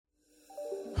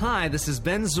Hi, this is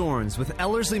Ben Zorns with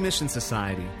Ellerslie Mission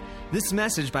Society. This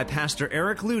message by Pastor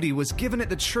Eric Ludy was given at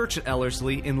the church at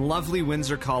Ellerslie in lovely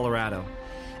Windsor, Colorado.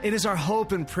 It is our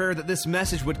hope and prayer that this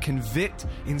message would convict,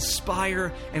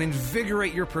 inspire, and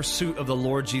invigorate your pursuit of the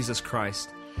Lord Jesus Christ.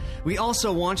 We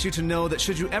also want you to know that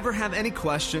should you ever have any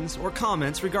questions or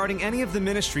comments regarding any of the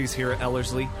ministries here at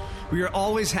Ellerslie, we are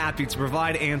always happy to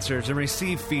provide answers and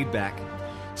receive feedback.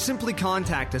 Simply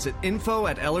contact us at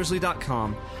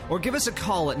info@ellerslie.com or give us a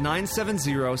call at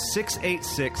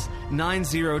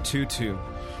 970-686-9022.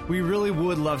 We really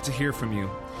would love to hear from you.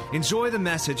 Enjoy the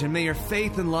message, and may your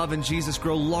faith and love in Jesus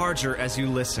grow larger as you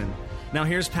listen. Now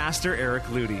here's Pastor Eric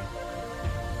Ludy.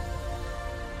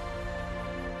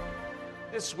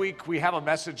 This week we have a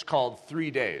message called 3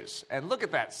 Days. And look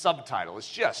at that subtitle. It's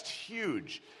just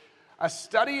huge. A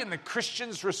study in the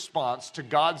Christian's response to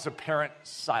God's apparent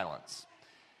silence.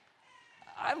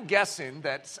 I'm guessing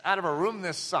that out of a room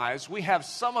this size, we have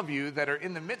some of you that are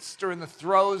in the midst or in the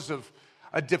throes of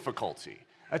a difficulty,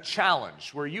 a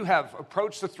challenge, where you have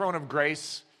approached the throne of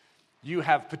grace, you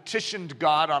have petitioned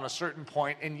God on a certain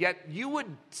point, and yet you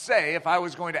would say, if I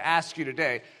was going to ask you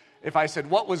today, if I said,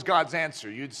 what was God's answer?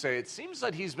 You'd say, it seems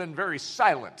that he's been very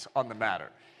silent on the matter.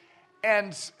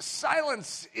 And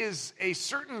silence is a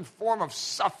certain form of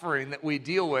suffering that we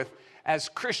deal with as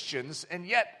Christians, and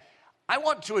yet I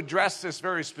want to address this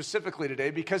very specifically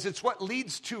today because it's what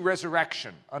leads to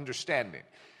resurrection understanding.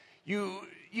 You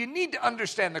need to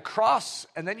understand the cross,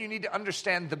 and then you need to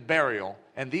understand the burial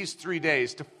and these 3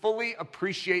 days to fully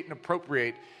appreciate and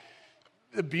appropriate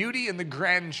the beauty and the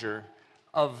grandeur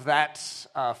of that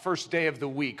first day of the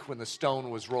week when the stone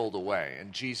was rolled away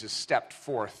and Jesus stepped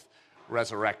forth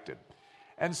resurrected.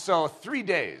 And so 3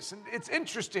 days. And it's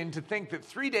interesting to think that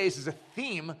 3 days is a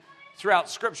theme throughout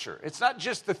Scripture. It's not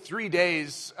just the 3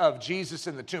 days of Jesus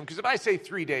in the tomb, because if I say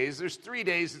 3 days, there's 3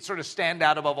 days that sort of stand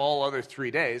out above all other 3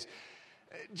 days.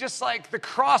 Just like the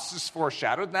cross is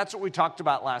foreshadowed, and that's what we talked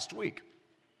about last week.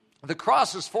 The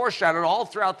cross is foreshadowed all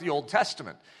throughout the Old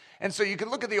Testament. And so you can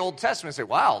look at the Old Testament and say,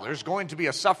 wow, there's going to be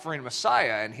a suffering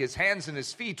Messiah, and his hands and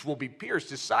his feet will be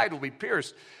pierced, his side will be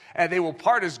pierced, and they will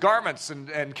part his garments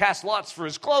and cast lots for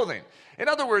his clothing. In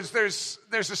other words, there's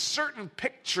a certain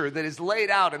picture that is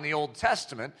laid out in the Old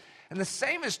Testament, and the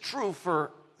same is true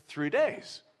for 3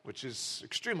 days, which is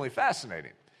extremely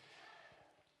fascinating.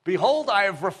 Behold, I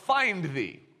have refined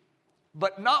thee,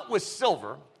 but not with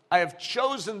silver. I have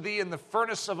chosen thee in the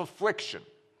furnace of affliction.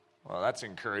 Well, that's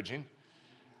encouraging.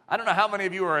 I don't know how many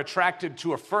of you are attracted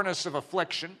to a furnace of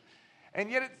affliction,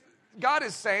 and yet God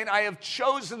is saying, I have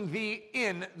chosen thee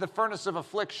in the furnace of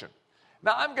affliction.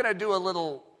 Now, I'm going to do a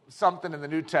little something in the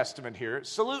New Testament here.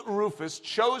 Salute Rufus,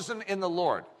 chosen in the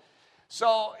Lord.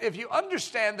 So if you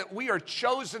understand that we are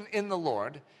chosen in the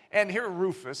Lord, and here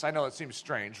Rufus, I know it seems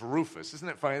strange, Rufus. Isn't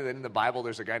it funny that in the Bible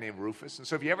there's a guy named Rufus? And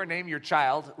so if you ever name your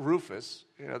child Rufus,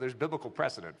 there's biblical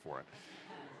precedent for it.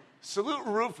 Salute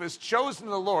Rufus, chosen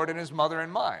in the Lord, and his mother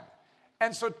and mine.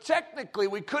 And so technically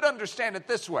we could understand it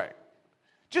this way.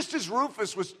 Just as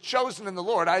Rufus was chosen in the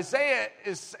Lord, God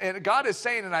is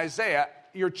saying in Isaiah,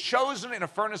 you're chosen in a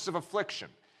furnace of affliction.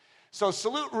 So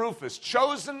salute Rufus,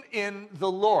 chosen in the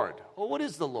Lord. Well, what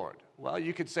is the Lord? Well,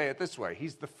 you could say it this way.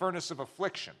 He's the furnace of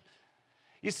affliction.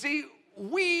 You see,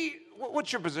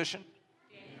 what's your position?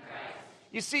 In Christ.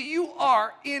 You see, you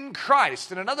are in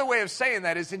Christ. And another way of saying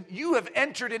that is you have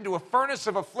entered into a furnace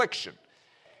of affliction.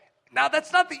 Now,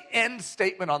 that's not the end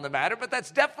statement on the matter, but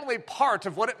that's definitely part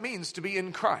of what it means to be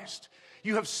in Christ.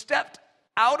 You have stepped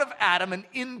out of Adam and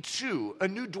into a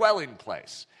new dwelling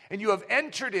place, and you have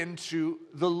entered into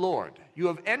the Lord. You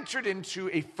have entered into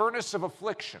a furnace of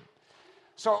affliction.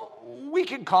 So we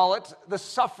can call it the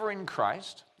suffering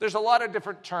Christ. There's a lot of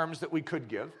different terms that we could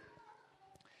give.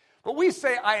 But we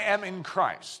say, I am in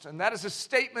Christ. And that is a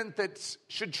statement that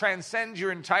should transcend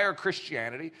your entire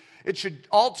Christianity. It should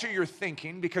alter your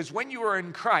thinking, because when you are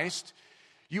in Christ,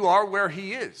 you are where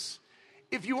he is.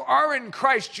 If you are in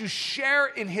Christ, you share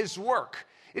in his work.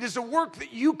 It is a work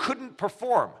that you couldn't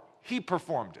perform. He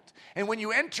performed it. And when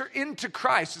you enter into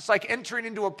Christ, it's like entering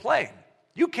into a plane.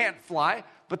 You can't fly,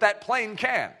 but that plane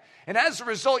can. And as a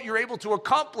result, you're able to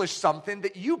accomplish something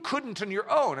that you couldn't on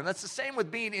your own. And that's the same with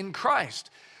being in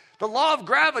Christ. The law of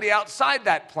gravity outside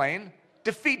that plane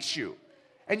defeats you.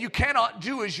 And you cannot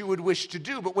do as you would wish to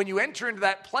do. But when you enter into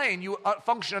that plane, you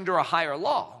function under a higher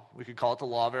law. We could call it the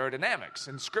law of aerodynamics.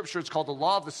 In Scripture, it's called the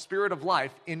law of the Spirit of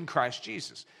life in Christ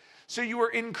Jesus. So you are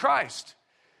in Christ.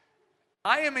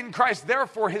 I am in Christ,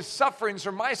 therefore his sufferings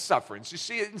are my sufferings. You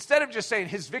see, instead of just saying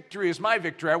his victory is my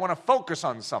victory, I want to focus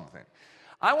on something.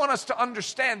 I want us to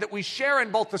understand that we share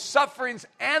in both the sufferings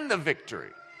and the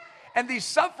victory. And these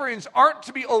sufferings aren't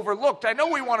to be overlooked. I know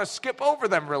we want to skip over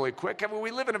them really quick. I mean,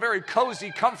 we live in a very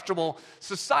cozy, comfortable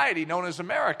society known as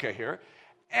America here.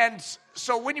 And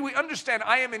so when we understand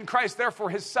I am in Christ, therefore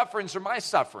his sufferings are my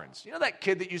sufferings. You know that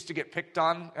kid that used to get picked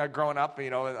on growing up,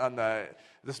 on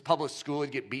this public school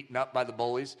and get beaten up by the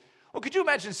bullies? Well, could you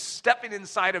imagine stepping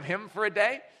inside of him for a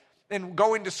day and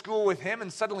going to school with him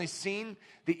and suddenly seeing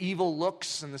the evil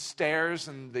looks and the stares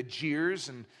and the jeers,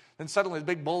 and then suddenly the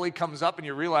big bully comes up and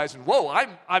you're realizing, whoa,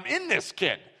 I'm in this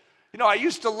kid. I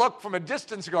used to look from a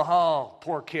distance and go, oh,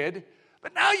 poor kid.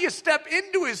 But now you step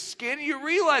into his skin and you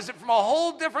realize it from a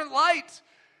whole different light.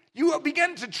 You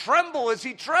begin to tremble as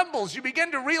he trembles. You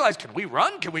begin to realize, can we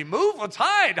run? Can we move? Let's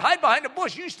hide. Hide behind a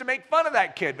bush. You used to make fun of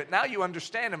that kid, but now you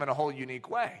understand him in a whole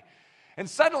unique way. And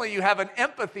suddenly you have an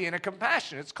empathy and a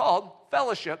compassion. It's called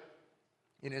fellowship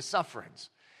in his sufferings.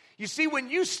 You see, when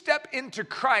you step into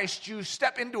Christ, you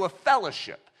step into a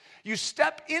fellowship. You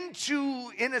step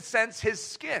into, in a sense, his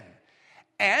skin.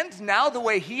 And now the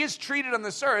way he is treated on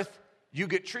this earth, you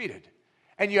get treated.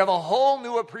 And you have a whole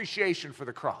new appreciation for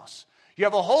the cross. You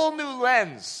have a whole new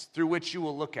lens through which you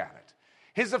will look at it.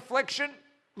 His affliction,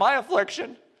 my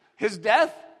affliction. His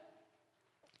death,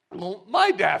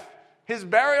 my death. His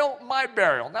burial, my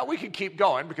burial. Now we can keep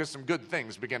going because some good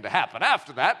things begin to happen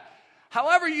after that.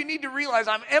 However, you need to realize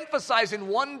I'm emphasizing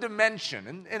one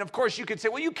dimension. And of course you could say,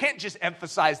 well, you can't just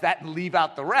emphasize that and leave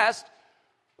out the rest.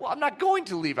 Well, I'm not going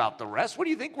to leave out the rest. What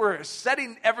do you think we're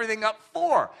setting everything up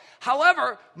for?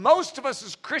 However, most of us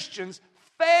as Christians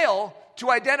fail to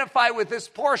identify with this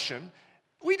portion.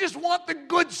 We just want the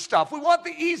good stuff. We want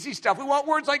the easy stuff. We want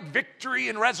words like victory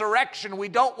and resurrection. We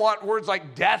don't want words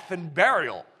like death and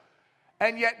burial.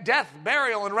 And yet death,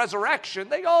 burial, and resurrection,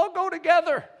 they all go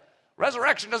together.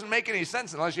 Resurrection doesn't make any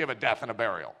sense unless you have a death and a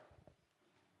burial.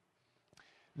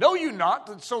 Know you not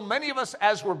that so many of us,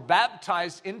 as were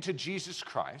baptized into Jesus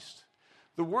Christ,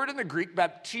 the word in the Greek,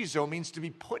 baptizo, means to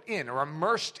be put in or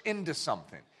immersed into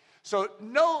something. So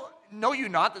know you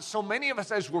not that so many of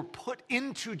us, as were put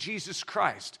into Jesus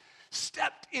Christ,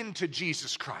 stepped into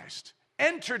Jesus Christ,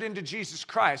 entered into Jesus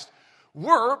Christ,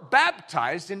 were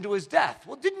baptized into his death.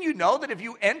 Well, didn't you know that if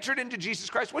you entered into Jesus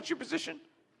Christ, what's your position?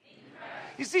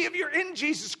 You see, if you're in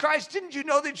Jesus Christ, didn't you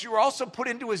know that you were also put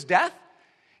into his death?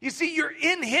 You see, you're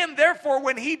in him, therefore,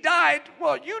 when he died,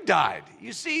 well, you died.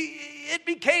 You see, it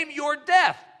became your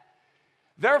death.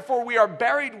 Therefore, we are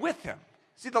buried with him.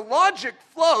 See, the logic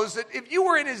flows that if you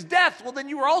were in his death, well, then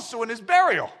you were also in his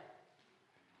burial.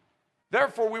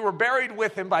 Therefore, we were buried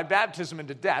with him by baptism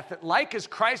into death, that like as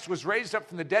Christ was raised up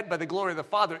from the dead by the glory of the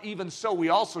Father, even so we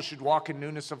also should walk in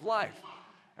newness of life.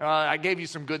 I gave you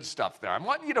some good stuff there. I'm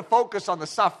wanting you to focus on the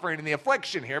suffering and the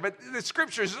affliction here, but the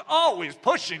scripture is always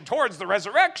pushing towards the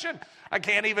resurrection. I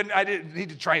didn't need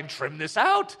to try and trim this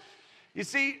out. You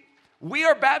see, we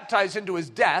are baptized into his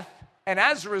death, and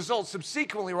as a result,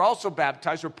 subsequently, we're also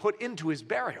baptized or put into his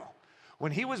burial.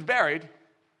 When he was buried,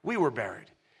 we were buried.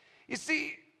 You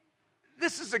see,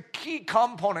 this is a key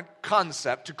component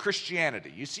concept to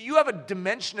Christianity. You see, you have a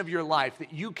dimension of your life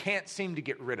that you can't seem to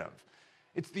get rid of.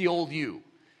 It's the old you.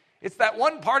 It's that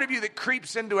one part of you that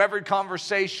creeps into every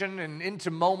conversation and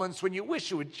into moments when you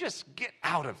wish it would just get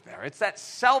out of there. It's that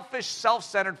selfish,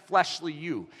 self-centered, fleshly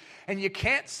you. And you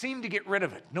can't seem to get rid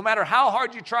of it. No matter how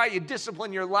hard you try, you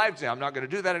discipline your life. Say, I'm not going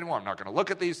to do that anymore. I'm not going to look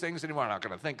at these things anymore. I'm not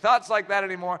going to think thoughts like that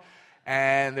anymore.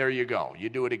 And there you go. You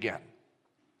do it again.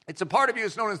 It's a part of you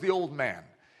that's known as the old man.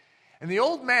 And the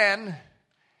old man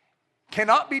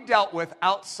cannot be dealt with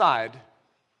outside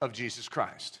of Jesus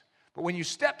Christ. But when you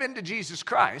step into Jesus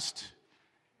Christ,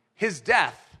 his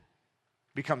death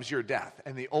becomes your death.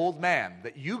 And the old man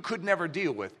that you could never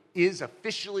deal with is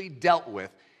officially dealt with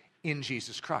in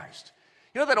Jesus Christ.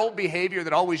 You know that old behavior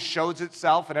that always shows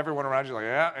itself and everyone around you is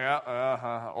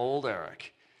like, old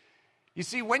Eric. You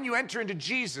see, when you enter into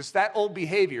Jesus, that old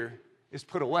behavior is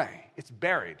put away. It's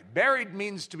buried. Buried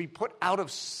means to be put out of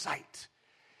sight.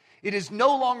 It is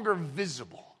no longer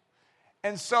visible.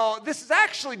 And so this is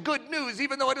actually good news,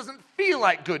 even though it doesn't feel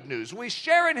like good news. When we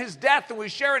share in his death and we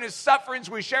share in his sufferings,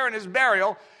 we share in his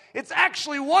burial, it's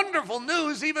actually wonderful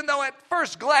news, even though at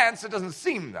first glance it doesn't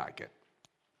seem like it.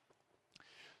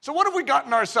 So what have we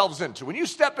gotten ourselves into? When you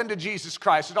step into Jesus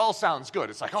Christ, it all sounds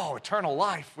good. It's like, oh, eternal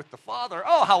life with the Father.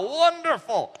 Oh, how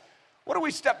wonderful. What are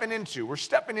we stepping into? We're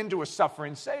stepping into a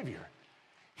suffering Savior.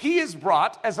 He is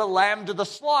brought as a lamb to the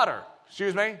slaughter.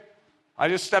 Excuse me? I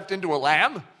just stepped into a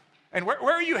lamb? And where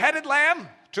are you headed, lamb?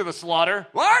 To the slaughter.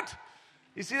 What?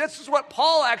 You see, this is what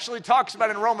Paul actually talks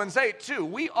about in Romans 8, too.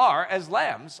 We are as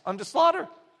lambs unto slaughter.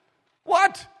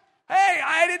 What? Hey,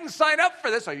 I didn't sign up for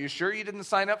this. Are you sure you didn't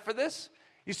sign up for this?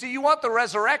 You see, you want the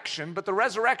resurrection, but the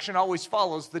resurrection always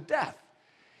follows the death.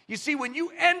 You see, when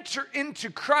you enter into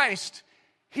Christ,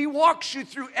 he walks you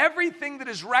through everything that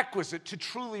is requisite to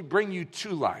truly bring you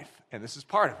to life. And this is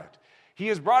part of it. He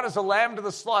is brought as a lamb to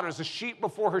the slaughter, as a sheep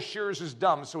before her shearers is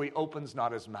dumb, so he opens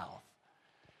not his mouth.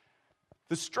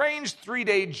 The strange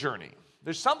 3-day journey.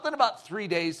 There's something about 3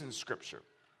 days in Scripture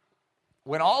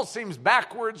when all seems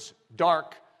backwards,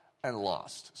 dark, and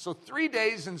lost. So 3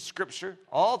 days in Scripture,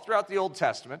 all throughout the Old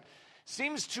Testament,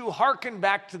 seems to hearken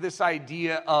back to this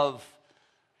idea of,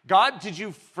 God, did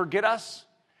you forget us?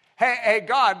 Hey,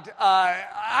 God,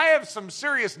 I have some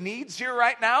serious needs here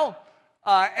right now,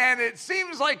 and it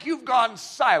seems like you've gone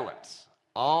silent.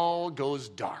 All goes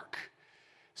dark.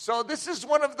 So this is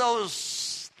one of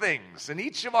those things in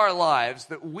each of our lives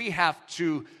that we have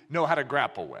to know how to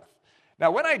grapple with. Now,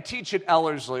 when I teach at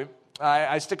Ellerslie,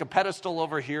 I stick a pedestal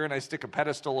over here and I stick a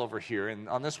pedestal over here. And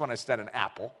on this one, I set an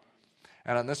apple.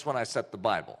 And on this one, I set the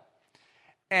Bible.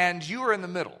 And you are in the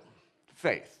middle,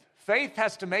 faith. Faith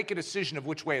has to make a decision of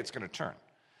which way it's going to turn.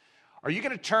 Are you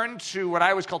going to turn to what I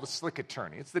always call the slick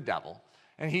attorney? It's the devil.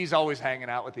 And he's always hanging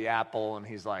out with the apple. And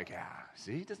he's like, yeah,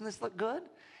 see, doesn't this look good?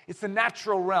 It's the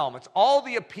natural realm. It's all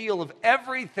the appeal of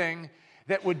everything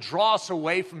that would draw us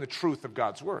away from the truth of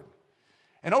God's word.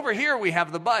 And over here, we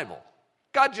have the Bible.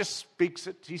 God just speaks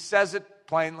it. He says it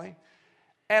plainly.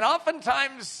 And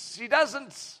oftentimes, he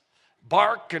doesn't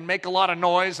bark and make a lot of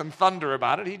noise and thunder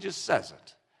about it. He just says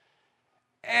it.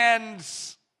 And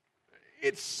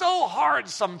it's so hard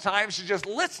sometimes to just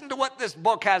listen to what this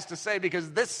book has to say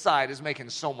because this side is making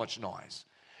so much noise.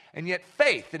 And yet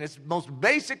faith, in its most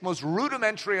basic, most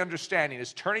rudimentary understanding,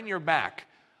 is turning your back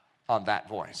on that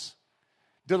voice.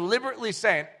 Deliberately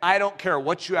saying, I don't care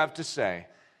what you have to say.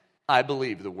 I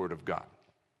believe the word of God.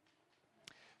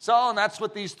 So, and that's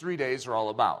what these 3 days are all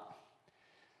about.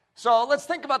 So let's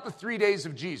think about the 3 days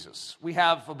of Jesus. We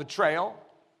have a betrayal,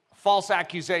 false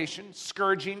accusation,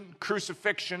 scourging,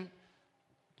 crucifixion,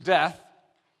 death,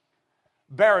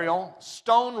 burial,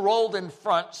 stone rolled in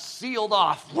front, sealed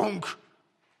off, lunk,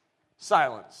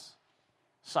 silence,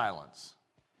 silence,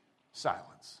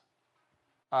 silence.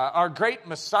 Our great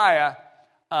Messiah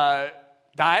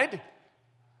died.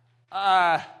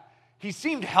 He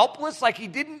seemed helpless, like he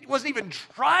wasn't even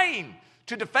trying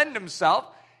to defend himself.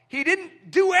 He didn't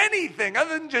do anything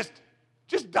other than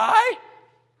just die.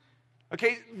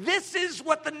 Okay, this is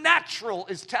what the natural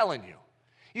is telling you.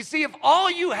 You see, if all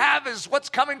you have is what's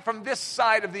coming from this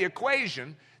side of the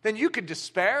equation, then you could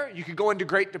despair, you could go into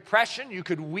Great Depression, you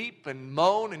could weep and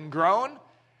moan and groan.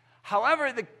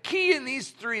 However, the key in these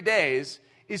 3 days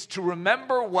is to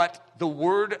remember what the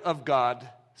Word of God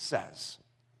says.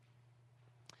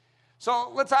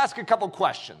 So let's ask a couple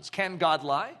questions. Can God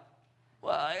lie?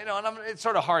 Well, and it's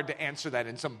sort of hard to answer that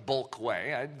in some bulk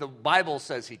way. The Bible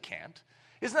says he can't.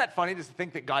 Isn't that funny to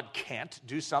think that God can't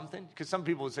do something? Because some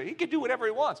people would say, he can do whatever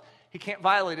he wants. He can't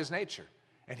violate his nature,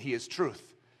 and he is truth.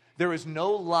 There is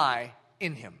no lie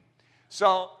in him.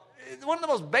 So one of the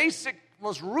most basic,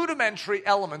 most rudimentary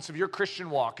elements of your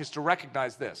Christian walk is to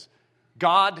recognize this.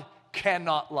 God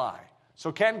cannot lie.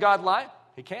 So can God lie?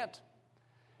 He can't.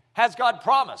 Has God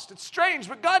promised? It's strange,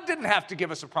 but God didn't have to give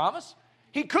us a promise.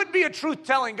 He could be a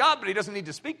truth-telling God, but he doesn't need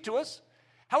to speak to us.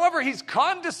 However, he's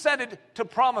condescended to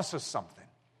promise us something.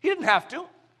 He didn't have to.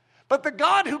 But the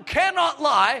God who cannot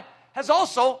lie has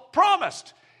also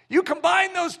promised. You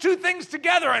combine those two things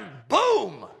together and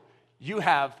boom, you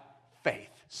have faith,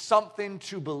 something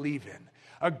to believe in.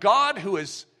 A God who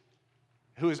is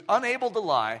unable to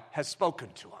lie has spoken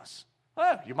to us.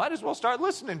 Well, you might as well start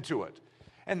listening to it.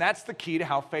 And that's the key to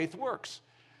how faith works.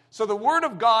 So the word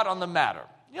of God on the matter.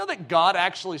 You know that God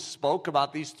actually spoke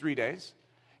about these 3 days?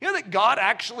 You know that God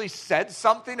actually said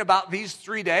something about these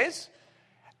 3 days?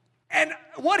 And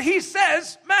what he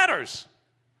says matters.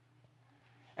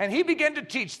 And he began to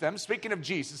teach them, speaking of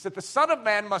Jesus, that the Son of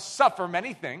Man must suffer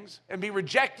many things and be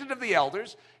rejected of the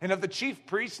elders and of the chief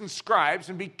priests and scribes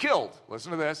and be killed.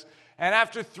 Listen to this. And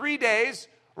after 3 days,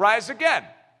 rise again.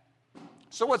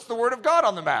 So what's the word of God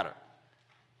on the matter?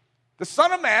 The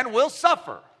Son of Man will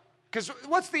suffer. Because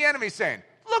what's the enemy saying?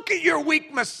 Look at your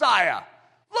weak Messiah.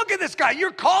 Look at this guy.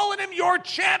 You're calling him your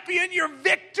champion, your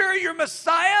victor, your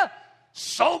Messiah.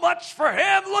 So much for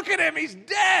him. Look at him. He's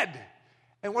dead.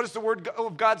 And what is the word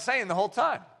of God saying the whole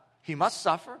time? He must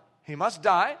suffer. He must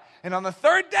die. And on the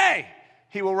third day,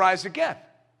 he will rise again.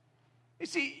 You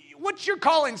see, what you're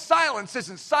calling silence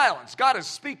isn't silence. God is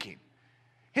speaking.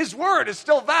 His word is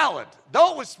still valid.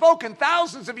 Though it was spoken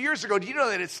thousands of years ago, do you know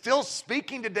that it's still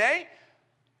speaking today?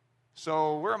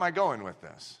 So where am I going with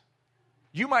this?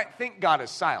 You might think God is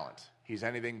silent. He's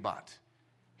anything but.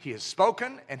 He has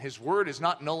spoken, and his word is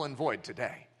not null and void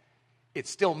today. It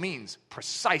still means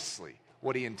precisely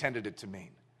what he intended it to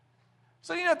mean.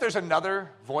 So you know that there's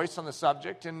another voice on the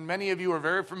subject, and many of you are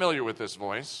very familiar with this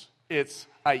voice. It's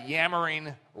a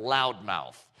yammering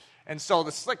loudmouth. And so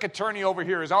the slick attorney over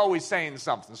here is always saying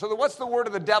something. So what's the word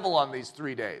of the devil on these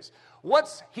 3 days?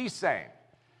 What's he saying?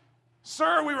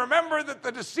 Sir, we remember that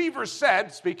the deceiver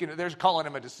said, they're calling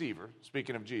him a deceiver,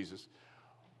 speaking of Jesus,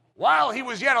 while he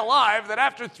was yet alive, that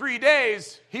after 3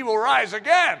 days he will rise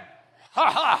again.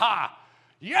 Ha ha ha.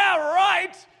 Yeah,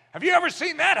 right. Have you ever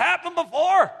seen that happen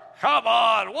before? Come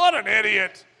on, what an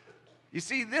idiot. You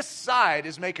see, this side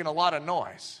is making a lot of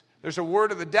noise. There's a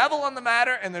word of the devil on the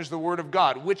matter, and there's the word of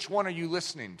God. Which one are you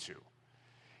listening to?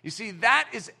 You see, that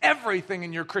is everything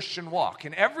in your Christian walk.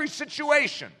 In every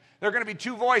situation, there are going to be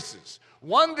two voices.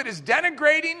 One that is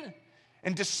denigrating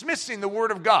and dismissing the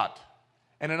word of God,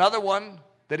 and another one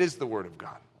that is the word of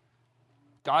God.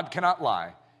 God cannot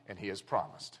lie, and he has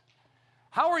promised.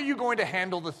 How are you going to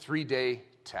handle the 3-day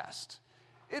test?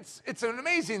 It's an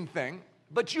amazing thing,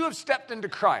 but you have stepped into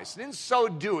Christ, and in so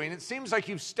doing, it seems like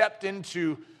you've stepped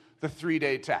into the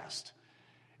 3-day test.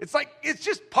 It's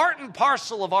just part and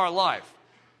parcel of our life.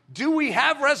 Do we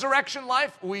have resurrection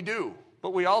life? We do.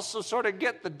 But we also sort of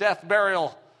get the death,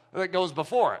 burial that goes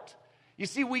before it. You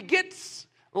see, we get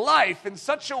life in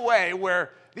such a way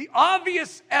where the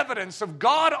obvious evidence of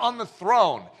God on the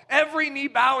throne, every knee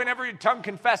bowing, every tongue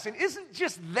confessing, isn't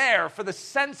just there for the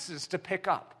senses to pick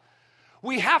up.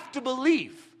 We have to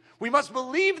believe. We must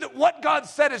believe that what God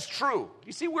said is true.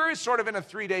 You see, we're sort of in a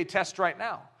 3-day test right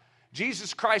now.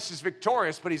 Jesus Christ is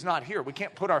victorious, but he's not here. We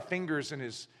can't put our fingers in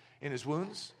his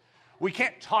wounds. We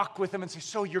can't talk with him and say,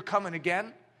 so you're coming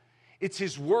again? It's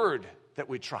his word that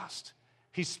we trust.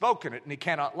 He's spoken it and he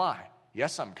cannot lie.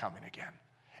 Yes, I'm coming again.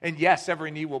 And yes,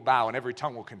 every knee will bow and every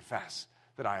tongue will confess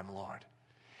that I am Lord.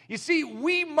 You see,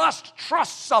 we must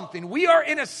trust something. We are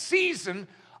in a season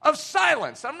of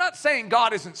silence. I'm not saying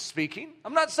God isn't speaking.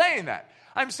 I'm not saying that.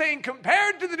 I'm saying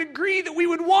compared to the degree that we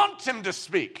would want him to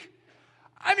speak.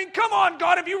 I mean, come on,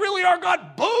 God, if you really are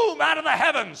God, boom, out of the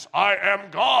heavens, I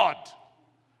am God.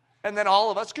 And then all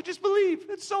of us could just believe.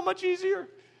 It's so much easier.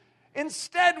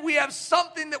 Instead, we have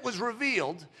something that was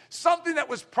revealed, something that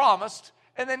was promised,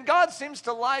 and then God seems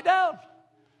to lie down.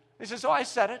 He says, oh, I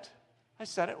said it. I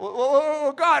said it.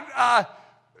 Well, God,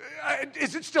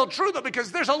 is it still true, though?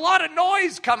 Because there's a lot of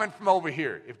noise coming from over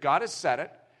here. If God has said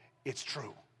it, it's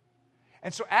true.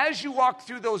 And so as you walk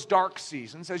through those dark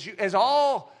seasons, as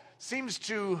all seems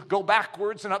to go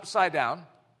backwards and upside down,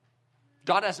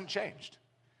 God hasn't changed.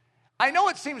 I know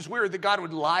it seems weird that God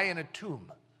would lie in a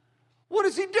tomb. What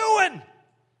is he doing?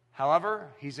 However,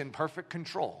 he's in perfect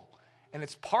control. And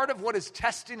it's part of what is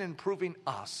testing and proving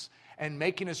us and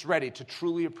making us ready to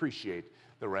truly appreciate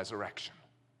the resurrection.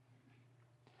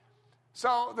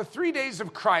 So the 3 days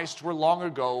of Christ were long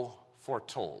ago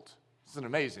foretold. It's an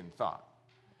amazing thought.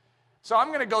 So I'm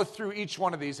going to go through each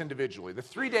one of these individually. The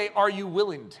 3-day are you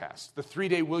willing test. The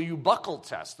 3-day will you buckle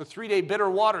test. The 3-day bitter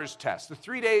waters test. The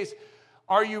 3 days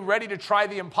are you ready to try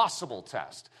the impossible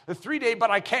test. The 3-day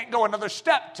but I can't go another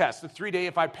step test. The 3-day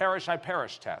if I perish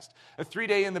test. The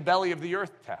 3-day in the belly of the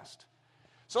earth test.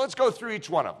 So let's go through each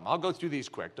one of them. I'll go through these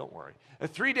quick, don't worry. The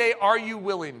 3-day are you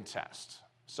willing test.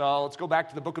 So let's go back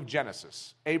to the book of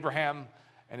Genesis. Abraham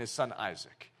and his son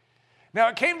Isaac. Now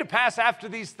it came to pass after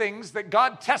these things that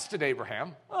God tested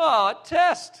Abraham. Oh, a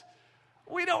test.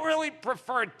 We don't really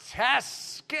prefer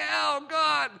tests. Oh,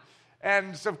 God.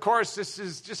 And of course, this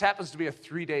just happens to be a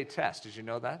 3-day test. Did you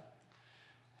know that?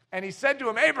 And he said to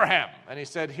him, Abraham. And he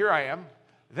said, here I am.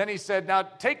 Then he said, now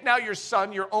take now your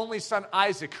son, your only son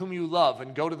Isaac, whom you love,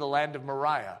 and go to the land of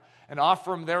Moriah, and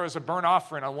offer him there as a burnt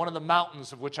offering on one of the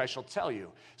mountains of which I shall tell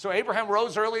you. So Abraham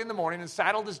rose early in the morning and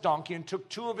saddled his donkey and took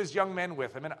 2 of his young men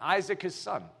with him and Isaac his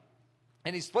son.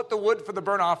 And he split the wood for the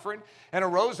burnt offering and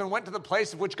arose and went to the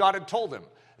place of which God had told him.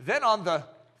 Then on the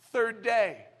 3rd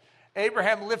day,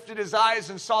 Abraham lifted his eyes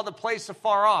and saw the place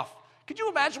afar off. Could you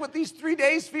imagine what these 3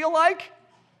 days feel like?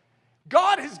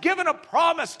 God has given a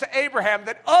promise to Abraham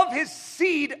that of his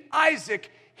seed,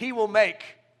 Isaac, he will make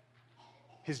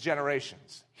his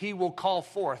generations. He will call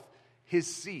forth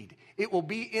his seed. It will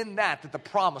be in that the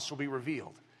promise will be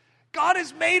revealed. God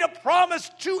has made a promise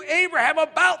to Abraham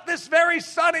about this very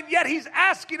son, and yet he's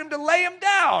asking him to lay him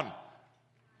down.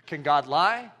 Can God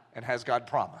lie? And has God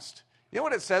promised? You know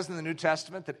what it says in the New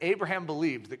Testament? That Abraham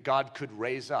believed that God could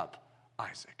raise up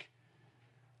Isaac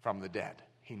from the dead.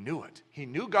 He knew it. He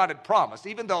knew God had promised,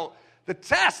 even though the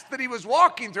test that he was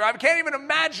walking through, I can't even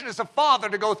imagine as a father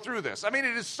to go through this. I mean,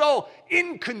 it is so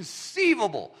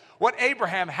inconceivable what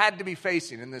Abraham had to be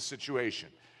facing in this situation.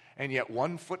 And yet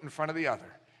 1 foot in front of the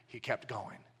other, he kept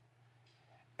going.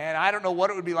 And I don't know what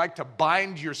it would be like to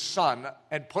bind your son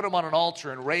and put him on an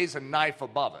altar and raise a knife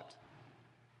above it.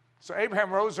 So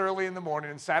Abraham rose early in the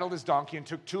morning and saddled his donkey and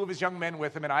took 2 of his young men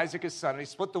with him and Isaac his son. And he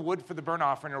split the wood for the burnt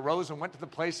offering and arose and went to the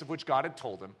place of which God had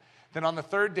told him. Then on the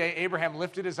 3rd day, Abraham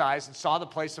lifted his eyes and saw the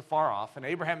place afar off. And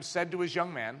Abraham said to his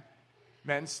young men,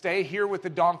 stay here with the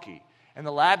donkey, and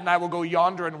the lad and I will go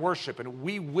yonder and worship, and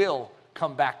we will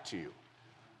come back to you.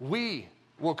 We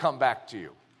will come back to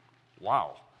you.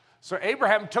 Wow. So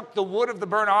Abraham took the wood of the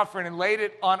burnt offering and laid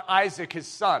it on Isaac his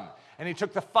son. And he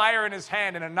took the fire in his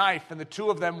hand and a knife, and the 2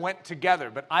 of them went together.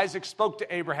 But Isaac spoke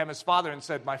to Abraham his father and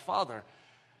said, my father. And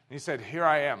he said, here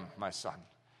I am, my son.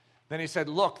 Then he said,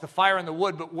 look, the fire and the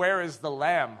wood, but where is the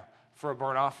lamb for a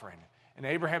burnt offering? And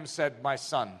Abraham said, my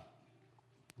son,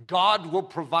 God will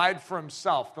provide for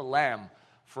himself the lamb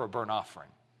for a burnt offering.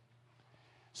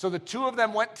 So the 2 of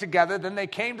them went together. Then they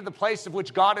came to the place of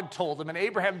which God had told them. And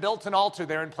Abraham built an altar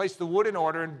there and placed the wood in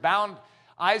order and bound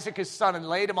Isaac his son and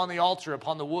laid him on the altar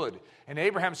upon the wood. And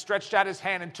Abraham stretched out his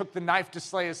hand and took the knife to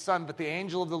slay his son. But the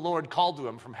angel of the Lord called to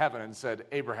him from heaven and said,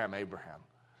 Abraham, Abraham.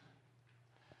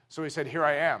 So he said, here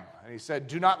I am. And he said,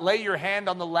 do not lay your hand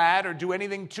on the lad or do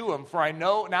anything to him, for I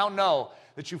now know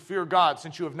that you fear God,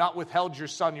 since you have not withheld your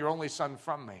son, your only son,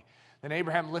 from me. Then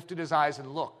Abraham lifted his eyes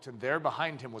and looked, and there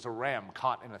behind him was a ram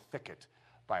caught in a thicket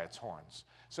by its horns.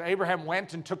 So Abraham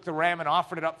went and took the ram and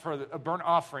offered it up for a burnt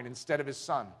offering instead of his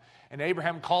son. And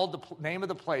Abraham called the name of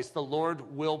the place, the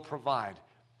Lord will provide.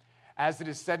 As it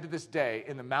is said to this day,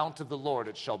 in the mount of the Lord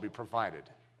it shall be provided.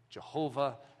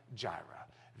 Jehovah Jireh,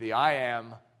 the I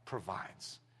am,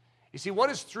 provides. You see, what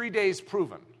has 3 days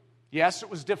proven? Yes, it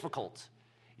was difficult.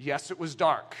 Yes, it was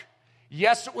dark.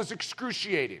 Yes, it was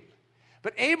excruciating.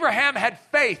 But Abraham had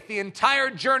faith the entire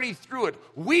journey through it.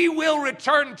 We will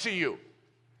return to you.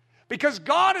 Because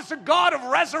God is a God of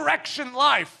resurrection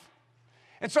life.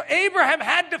 And so Abraham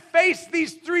had to face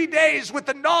these 3 days with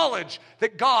the knowledge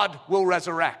that God will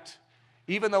resurrect.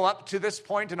 Even though up to this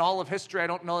point in all of history, I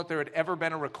don't know that there had ever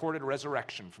been a recorded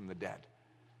resurrection from the dead.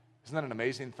 Isn't that an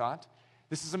amazing thought?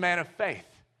 This is a man of faith.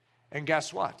 And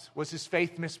guess what? Was his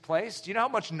faith misplaced? Do you know how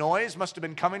much noise must have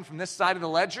been coming from this side of the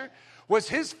ledger? Was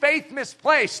his faith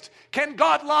misplaced? Can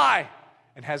God lie?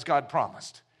 And has God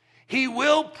promised? He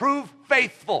will prove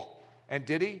faithful. And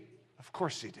did he? Of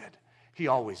course he did. He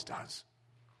always does.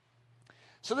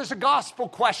 So there's a gospel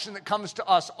question that comes to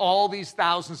us all these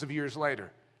thousands of years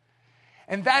later.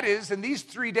 And that is, in these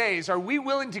 3 days, are we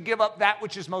willing to give up that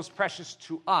which is most precious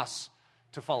to us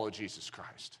to follow Jesus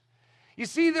Christ? You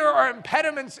see, there are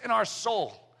impediments in our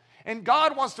soul, and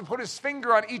God wants to put his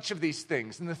finger on each of these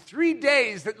things. And the 3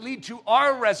 days that lead to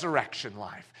our resurrection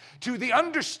life, to the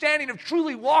understanding of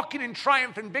truly walking in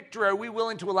triumph and victory, are we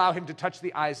willing to allow him to touch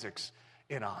the Isaacs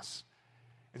in us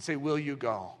and say, will you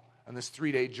go on this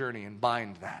 3-day journey and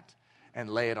bind that and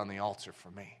lay it on the altar for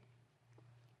me?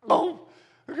 Oh,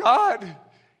 God.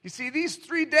 You see, these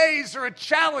 3 days are a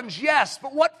challenge, yes,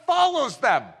 but what follows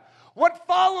them? What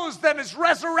follows them is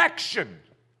resurrection.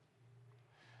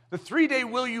 The 3-day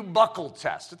will you buckle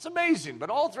test. It's amazing, but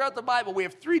all throughout the Bible we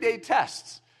have 3-day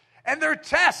tests. And they're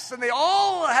tests, and they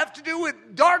all have to do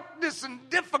with darkness and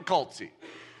difficulty.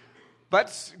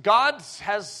 But God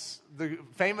has the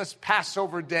famous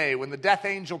Passover day when the death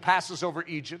angel passes over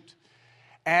Egypt.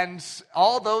 And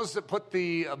all those that put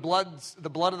the blood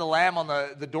of the lamb on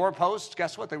the doorpost,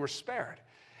 guess what? They were spared.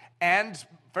 And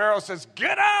Pharaoh says,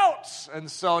 get out! And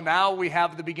so now we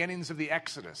have the beginnings of the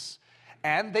Exodus.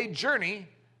 And they journey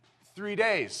 3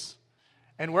 days.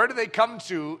 And where do they come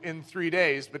to in 3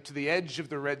 days but to the edge of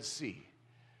the Red Sea?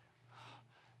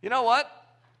 You know what?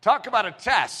 Talk about a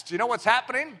test. You know what's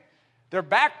happening? They're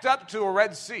backed up to a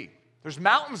Red Sea. There's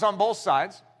mountains on both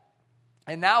sides.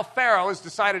 And now Pharaoh has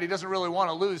decided he doesn't really want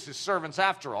to lose his servants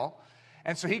after all.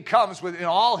 And so he comes with in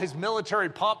all his military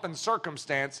pomp and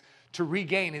circumstance to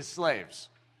regain his slaves.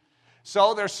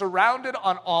 So they're surrounded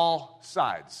on all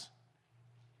sides.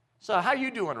 So how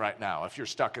you doing right now if you're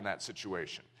stuck in that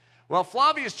situation? Well,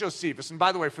 Flavius Josephus, and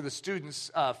by the way, for the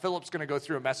students, Philip's going to go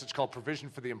through a message called Provision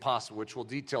for the Impossible, which will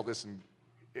detail this in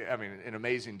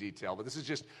amazing detail. But this is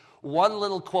just one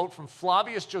little quote from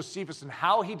Flavius Josephus and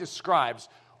how he describes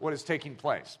what is taking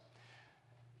place.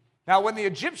 Now, when the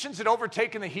Egyptians had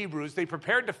overtaken the Hebrews, they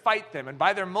prepared to fight them, and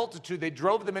by their multitude they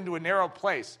drove them into a narrow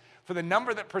place. For the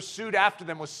number that pursued after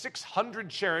them was 600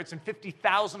 chariots and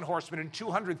 50,000 horsemen and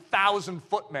 200,000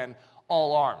 footmen,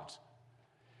 all armed.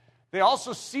 They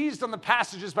also seized on the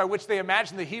passages by which they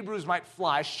imagined the Hebrews might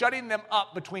fly, shutting them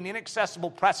up between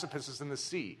inaccessible precipices in the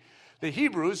sea. The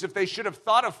Hebrews, if they should have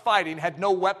thought of fighting, had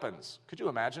no weapons. Could you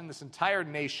imagine this entire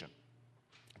nation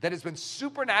that has been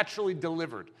supernaturally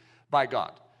delivered by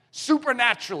God.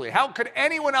 Supernaturally. How could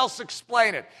anyone else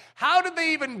explain it? How did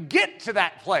they even get to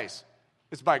that place?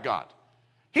 It's by God.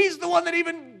 He's the one that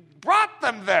even brought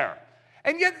them there.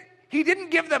 And yet, he didn't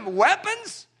give them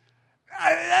weapons?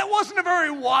 That wasn't a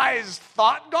very wise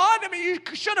thought, God. I mean,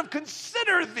 you should have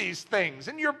considered these things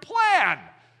in your plan.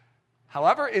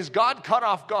 However, is God caught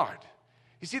off guard?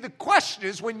 You see, the question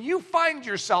is, when you find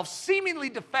yourself seemingly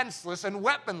defenseless and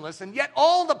weaponless, and yet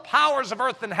all the powers of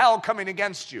earth and hell coming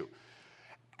against you,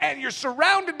 and you're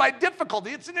surrounded by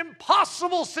difficulty, it's an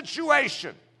impossible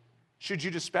situation. Should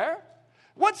you despair?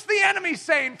 What's the enemy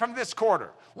saying from this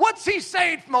quarter? What's he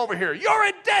saying from over here? You're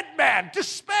a dead man.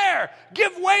 Despair.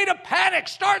 Give way to panic.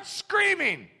 Start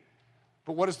screaming.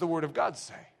 But what does the word of God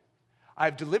say?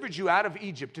 I've delivered you out of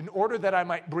Egypt in order that I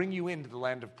might bring you into the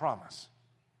land of promise.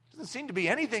 Doesn't seem to be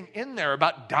anything in there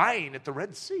about dying at the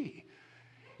Red Sea.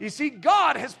 You see,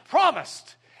 God has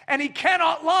promised, and he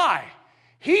cannot lie.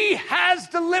 He has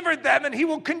delivered them, and he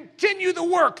will continue the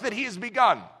work that he has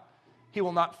begun. He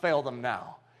will not fail them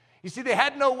now. You see, they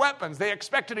had no weapons. They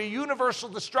expected a universal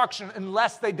destruction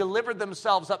unless they delivered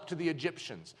themselves up to the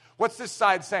Egyptians. What's this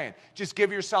side saying? Just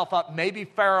give yourself up. Maybe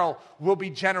Pharaoh will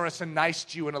be generous and nice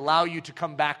to you and allow you to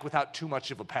come back without too much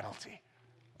of a penalty.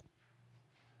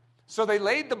 So they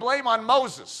laid the blame on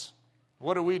Moses.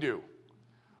 What do we do?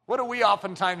 What do we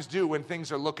oftentimes do when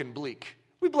things are looking bleak?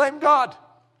 We blame God.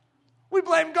 We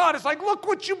blame God. It's like, look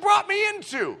what you brought me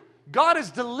into. God is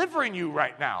delivering you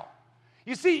right now.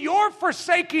 You see, you're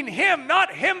forsaking him,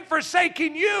 not him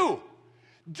forsaking you.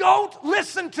 Don't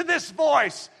listen to this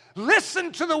voice.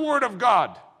 Listen to the word of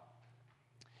God.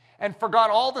 And forgot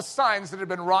all the signs that had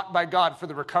been wrought by God for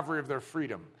the recovery of their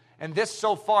freedom. And this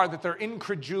so far that their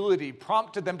incredulity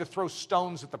prompted them to throw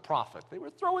stones at the prophet. They were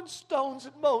throwing stones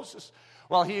at Moses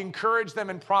while he encouraged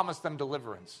them and promised them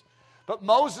deliverance. But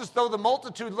Moses, though the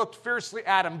multitude looked fiercely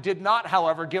at him, did not,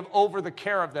 however, give over the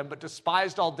care of them, but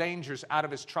despised all dangers out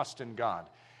of his trust in God.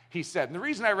 He said, and the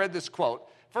reason I read this quote,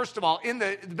 first of all, in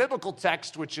the biblical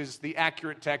text, which is the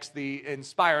accurate text, the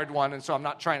inspired one, and so I'm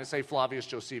not trying to say Flavius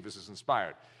Josephus is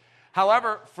inspired.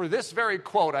 However, for this very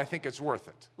quote, I think it's worth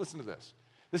it. Listen to this.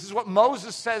 This is what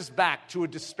Moses says back to a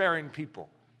despairing people.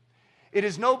 It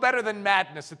is no better than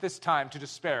madness at this time to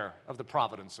despair of the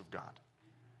providence of God.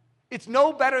 It's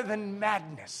no better than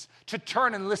madness to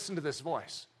turn and listen to this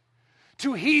voice,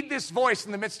 to heed this voice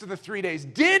in the midst of the 3 days.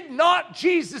 Did not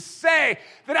Jesus say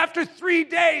that after 3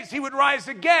 days he would rise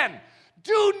again?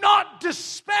 Do not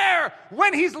despair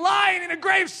when he's lying in a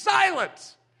grave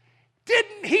silent.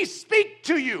 Didn't he speak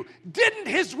to you? Didn't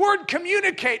his word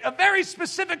communicate a very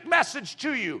specific message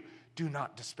to you? Do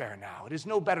not despair now. It is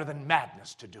no better than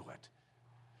madness to do it.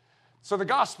 So the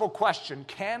gospel question,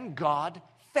 can God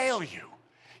fail you?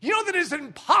 You know that it is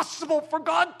impossible for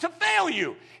God to fail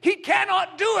you. He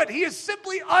cannot do it. He is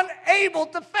simply unable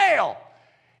to fail.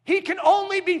 He can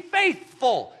only be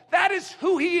faithful. That is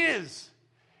who he is.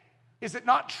 Is it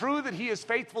not true that he is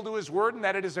faithful to his word and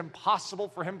that it is impossible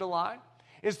for him to lie?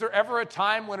 Is there ever a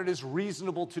time when it is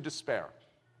reasonable to despair?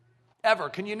 Ever.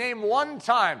 Can you name one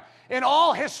time in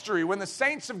all history when the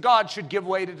saints of God should give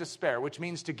way to despair, which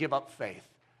means to give up faith?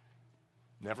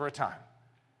 Never a time.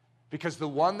 Because the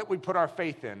one that we put our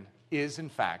faith in is, in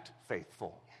fact,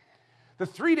 faithful. The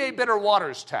 3-day bitter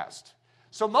waters test.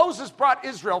 So Moses brought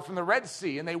Israel from the Red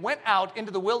Sea, and they went out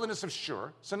into the wilderness of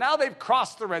Shur. So now they've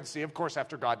crossed the Red Sea, of course,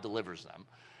 after God delivers them.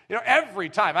 You know, every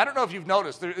time, I don't know if you've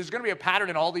noticed, there's going to be a pattern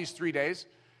in all these 3 days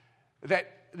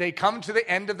that they come to the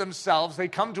end of themselves. They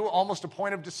come to almost a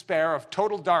point of despair, of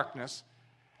total darkness,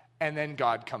 and then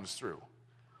God comes through.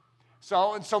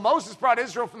 So Moses brought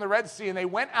Israel from the Red Sea, and they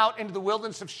went out into the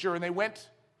wilderness of Shur, and they went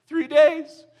 3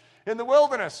 days in the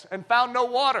wilderness and found no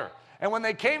water. And when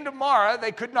they came to Marah,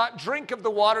 they could not drink of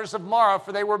the waters of Marah,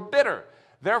 for they were bitter.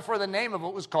 Therefore, the name of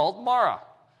it was called Marah.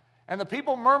 And the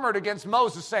people murmured against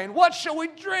Moses, saying, "What shall we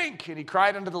drink?" And he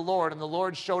cried unto the Lord, and the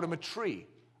Lord showed him a tree,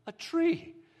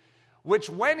 which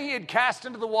when he had cast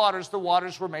into the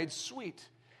waters were made sweet.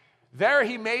 There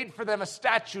he made for them a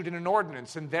statute and an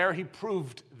ordinance, and there he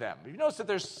proved them. You notice that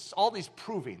there's all these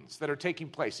provings that are taking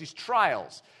place, these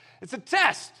trials. It's a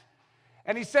test.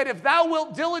 And he said, if thou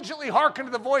wilt diligently hearken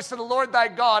to the voice of the Lord thy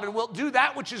God, and wilt do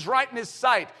that which is right in his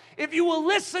sight, if you will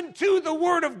listen to the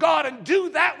word of God and do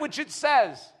that which it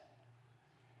says,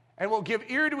 and will give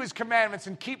ear to his commandments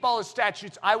and keep all his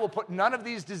statutes, I will put none of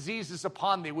these diseases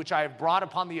upon thee, which I have brought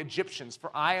upon the Egyptians,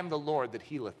 for I am the Lord that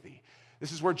healeth thee.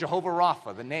 This is where Jehovah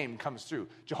Rapha, the name, comes through.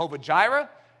 Jehovah Jireh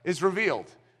is revealed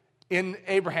in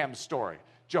Abraham's story.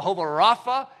 Jehovah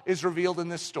Rapha is revealed in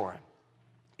this story.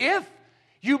 If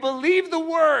you believe the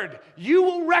word, you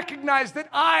will recognize that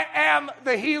I am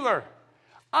the healer.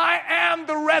 I am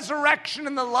the resurrection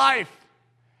and the life.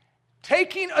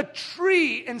 Taking a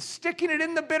tree and sticking it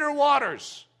in the bitter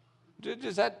waters.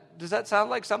 Does that sound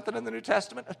like something in the New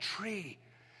Testament? A tree.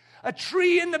 A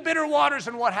tree in the bitter waters,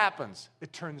 and what happens?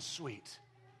 It turns sweet.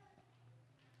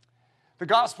 The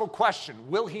gospel question,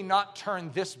 will he not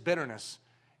turn this bitterness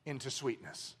into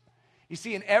sweetness? You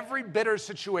see, in every bitter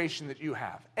situation that you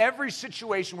have, every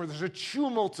situation where there's a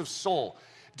tumult of soul,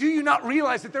 do you not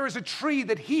realize that there is a tree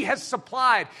that he has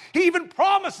supplied? He even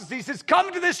promises, he says,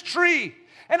 come to this tree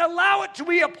and allow it to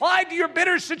be applied to your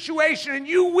bitter situation, and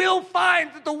you will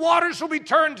find that the waters will be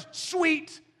turned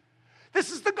sweet.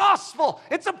 This is the gospel.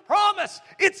 It's a promise.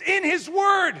 It's in his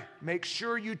word. Make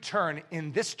sure you turn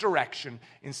in this direction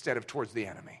instead of towards the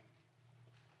enemy.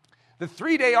 The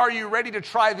 3-day, are you ready to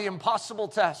try the impossible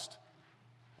test?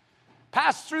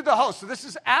 Pass through the host. So this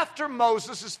is after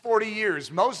Moses' 40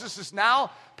 years. Moses is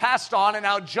now passed on, and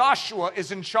now Joshua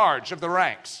is in charge of the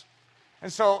ranks.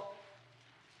 And so,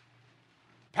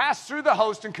 pass through the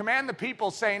host and command the people,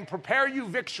 saying, prepare you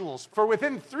victuals, for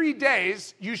within 3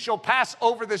 days you shall pass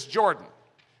over this Jordan,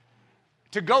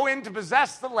 to go in to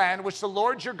possess the land which the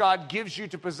Lord your God gives you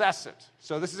to possess it.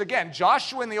 So this is, again,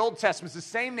 Joshua in the Old Testament is the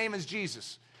same name as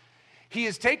Jesus. He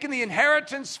has taken the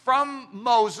inheritance from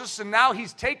Moses, and now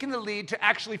he's taken the lead to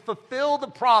actually fulfill the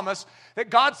promise that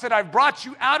God said, I've brought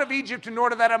you out of Egypt in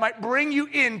order that I might bring you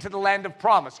into the land of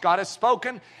promise. God has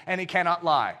spoken, and he cannot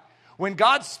lie. When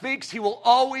God speaks, he will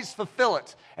always fulfill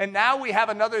it. And now we have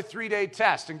another 3-day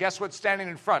test, and guess what's standing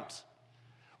in front?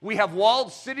 We have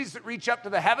walled cities that reach up to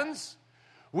the heavens.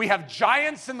 We have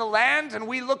giants in the land, and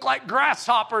we look like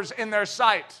grasshoppers in their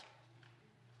sight.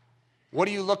 What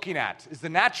are you looking at? Is the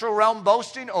natural realm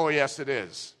boasting? Oh, yes, it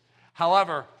is.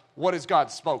 However, what has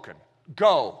God spoken?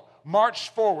 Go, march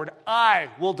forward. I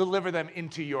will deliver them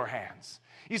into your hands.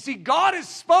 You see, God has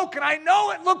spoken. I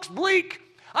know it looks bleak.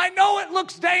 I know it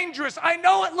looks dangerous. I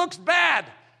know it looks bad.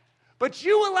 But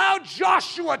you allow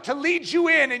Joshua to lead you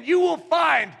in, and you will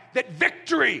find that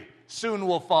victory soon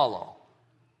will follow.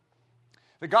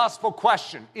 The gospel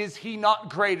question, is he not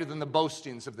greater than the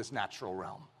boastings of this natural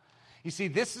realm? You see,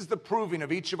 this is the proving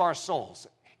of each of our souls.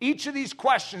 Each of these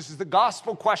questions is the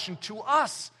gospel question to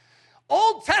us.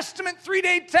 Old Testament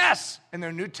 3-day tests, and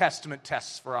they're New Testament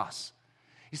tests for us.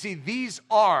 You see, these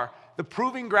are the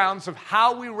proving grounds of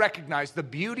how we recognize the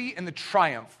beauty and the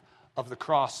triumph of the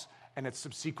cross and its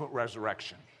subsequent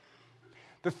resurrection.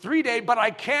 The 3-day, but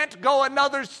I can't go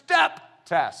another step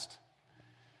test.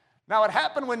 Now, it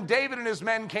happened when David and his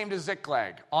men came to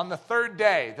Ziklag. On the 3rd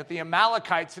day that the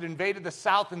Amalekites had invaded the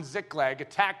south and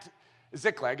attacked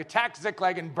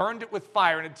Ziklag and burned it with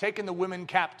fire and had taken the women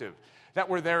captive that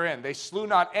were therein. They slew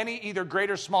not any, either great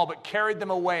or small, but carried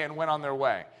them away and went on their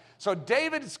way. So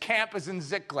David's camp is in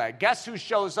Ziklag. Guess who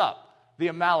shows up? The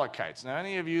Amalekites. Now,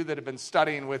 any of you that have been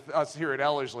studying with us here at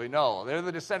Ellerslie know they're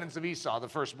the descendants of Esau, the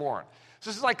firstborn.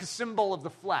 So this is like a symbol of the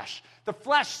flesh. The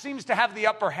flesh seems to have the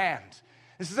upper hand.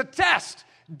 This is a test.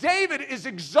 David is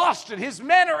exhausted. His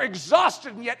men are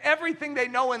exhausted, and yet everything they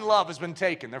know and love has been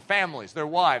taken. Their families, their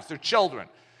wives, their children.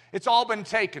 It's all been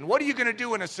taken. What are you going to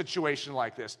do in a situation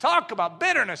like this? Talk about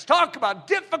bitterness. Talk about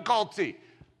difficulty.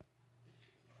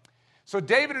 So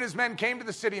David and his men came to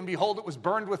the city, and behold, it was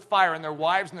burned with fire, and their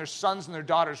wives and their sons and their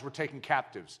daughters were taken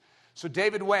captives. So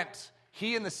David went,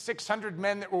 he and the 600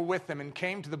 men that were with him, and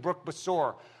came to the brook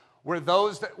Besor, where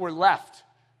those that were left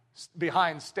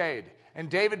behind stayed. And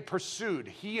David pursued,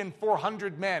 he and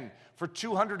 400 men, for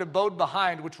 200 abode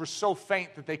behind, which were so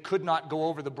faint that they could not go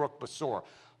over the brook Besor.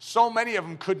 So many of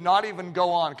them could not even go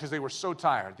on because they were so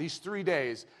tired. These 3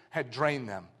 days had drained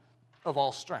them of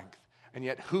all strength. And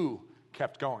yet who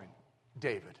kept going?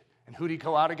 David. And who did he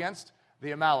go out against?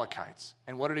 The Amalekites.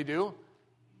 And what did he do?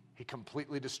 He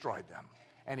completely destroyed them.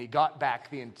 And he got back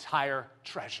the entire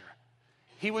treasure.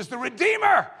 He was the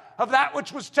redeemer of that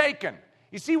which was taken.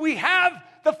 You see, we have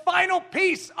the final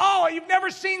piece. Oh, you've never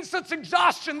seen such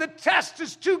exhaustion. The test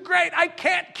is too great. I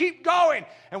can't keep going.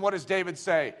 And what does David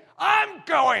say? I'm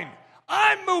going.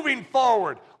 I'm moving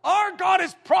forward. Our God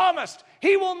has promised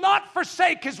he will not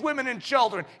forsake his women and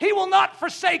children. He will not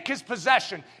forsake his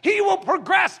possession. He will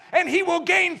progress and he will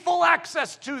gain full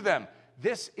access to them.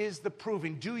 This is the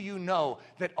proving. Do you know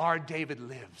that our David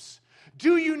lives?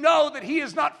 Do you know that he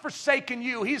has not forsaken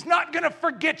you? He's not going to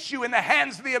forget you in the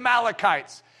hands of the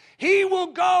Amalekites. He will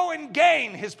go and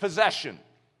gain his possession.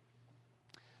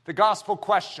 The gospel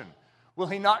question, will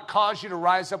he not cause you to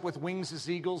rise up with wings as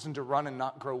eagles and to run and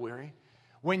not grow weary?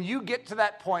 When you get to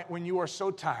that point when you are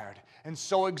so tired and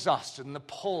so exhausted, and the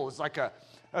pull is like a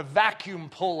vacuum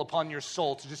pull upon your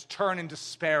soul to just turn in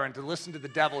despair and to listen to the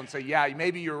devil and say, yeah,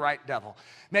 maybe you're right, devil.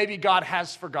 Maybe God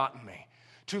has forgotten me.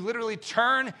 To literally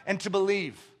turn and to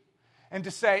believe and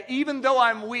to say, even though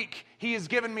I'm weak, he has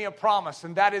given me a promise,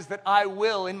 and that is that I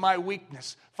will, in my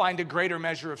weakness, find a greater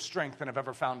measure of strength than I've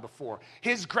ever found before.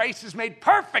 His grace is made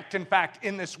perfect, in fact,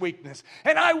 in this weakness.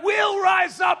 And I will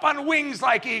rise up on wings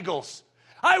like eagles.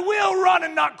 I will run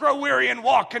and not grow weary and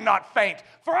walk and not faint.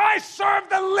 For I serve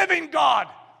the living God,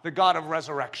 the God of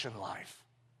resurrection life.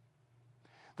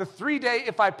 The 3-day,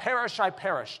 if I perish, I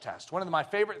perish test. One of my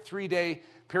favorite 3-day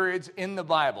periods in the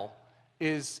Bible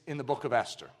is in the book of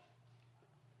Esther.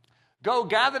 Go,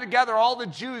 gather together all the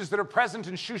Jews that are present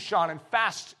in Shushan, and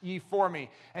fast ye for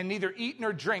me, and neither eat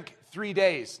nor drink 3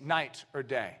 days, night or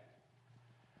day.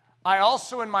 I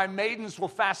also and my maidens will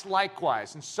fast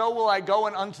likewise, and so will I go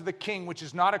in unto the king, which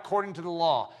is not according to the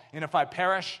law. And if I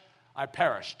perish, I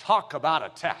perish. Talk about a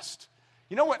test.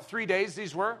 You know what 3 days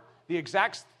these were? The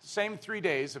exact same 3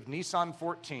 days of Nisan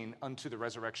 14 unto the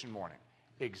resurrection morning.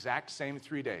 Exact same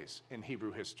 3 days in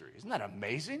Hebrew history. Isn't that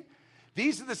amazing?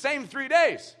 These are the same 3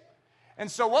 days. And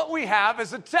so what we have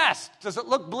is a test. Does it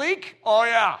look bleak? Oh,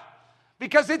 yeah.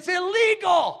 Because it's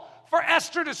illegal for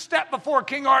Esther to step before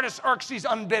King Artaxerxes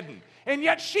unbidden. And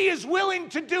yet she is willing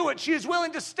to do it. She is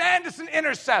willing to stand as an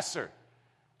intercessor.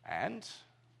 And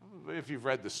if you've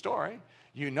read the story,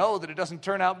 you know that it doesn't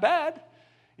turn out bad.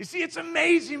 You see, it's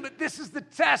amazing, but this is the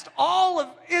test. All of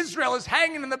Israel is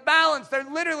hanging in the balance.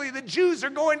 The Jews are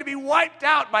going to be wiped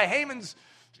out by Haman's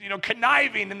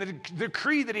conniving in the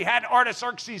decree that he had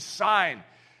Artaxerxes sign.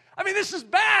 I mean, this is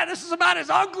bad. This is about as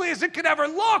ugly as it could ever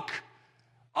look.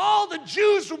 All the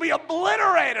Jews will be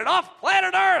obliterated off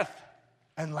planet Earth.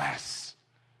 Unless.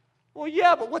 Well,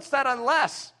 yeah, but what's that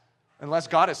unless? Unless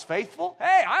God is faithful?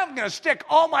 Hey, I'm going to stick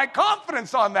all my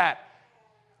confidence on that.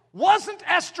 Wasn't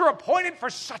Esther appointed for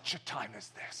such a time as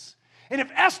this? And if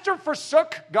Esther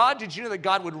forsook God, did you know that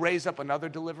God would raise up another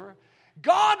deliverer?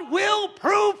 God will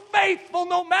prove faithful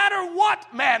no matter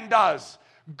what man does.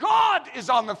 God is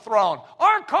on the throne.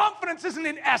 Our confidence isn't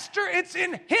in Esther, it's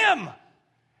in him.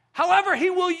 However, he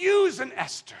will use an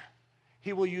Esther.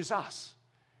 He will use us.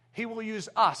 He will use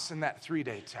us in that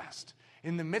 3-day test.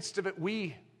 In the midst of it,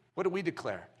 what do we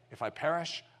declare? If I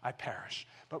perish, I perish.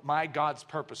 But my God's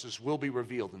purposes will be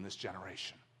revealed in this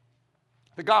generation.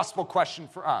 The gospel question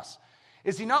for us,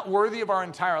 is he not worthy of our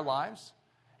entire lives?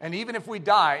 And even if we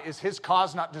die, is his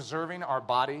cause not deserving our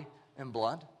body and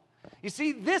blood? You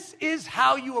see, this is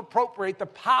how you appropriate the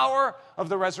power of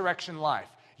the resurrection life.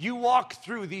 You walk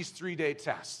through these 3-day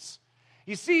tests.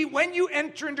 You see, when you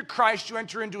enter into Christ, you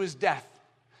enter into his death.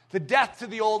 The death to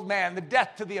the old man, the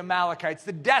death to the Amalekites,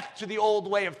 the death to the old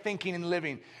way of thinking and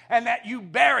living, and that you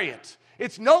bury it.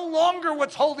 It's no longer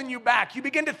what's holding you back. You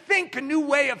begin to think a new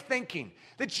way of thinking,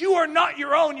 that you are not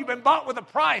your own, you've been bought with a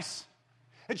price.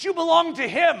 That you belong to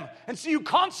him. And so you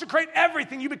consecrate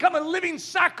everything. You become a living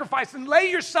sacrifice and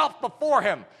lay yourself before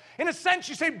him. In a sense,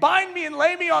 you say, bind me and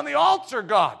lay me on the altar,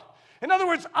 God. In other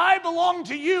words, I belong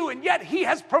to you, and yet he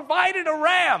has provided a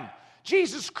ram.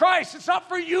 Jesus Christ, it's not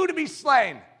for you to be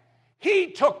slain.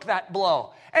 He took that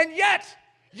blow. And yet,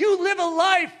 you live a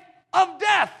life of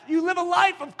death. You live a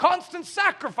life of constant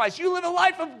sacrifice. You live a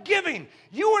life of giving.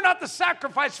 You are not the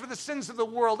sacrifice for the sins of the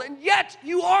world, and yet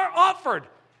you are offered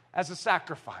as a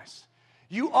sacrifice.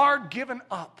 You are given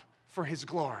up for his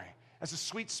glory as a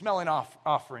sweet-smelling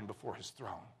offering before his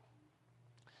throne.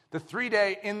 The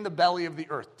 3-day in the belly of the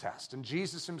earth test, and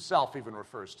Jesus himself even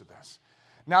refers to this.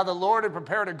 Now the Lord had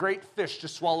prepared a great fish to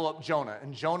swallow up Jonah,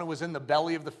 and Jonah was in the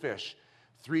belly of the fish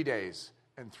 3 days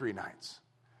and 3 nights.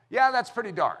 Yeah, that's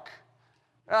pretty dark.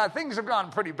 Things have gone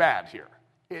pretty bad here.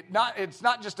 It's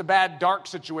not just a bad, dark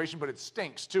situation, but it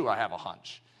stinks too, I have a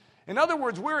hunch. In other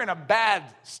words, we're in a bad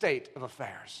state of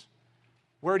affairs.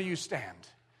 Where do you stand?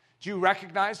 Do you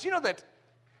recognize? You know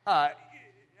that,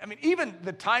 even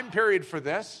the time period for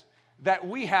this, that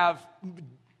we have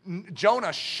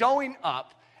Jonah showing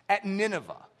up at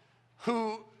Nineveh,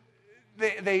 who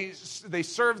they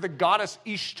serve the goddess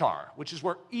Ishtar, which is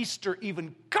where Easter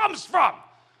even comes from.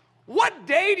 What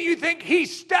day do you think he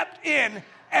stepped in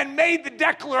and made the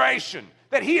declaration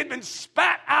that he had been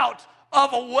spat out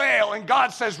of a whale, and God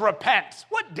says, repent?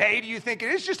 What day do you think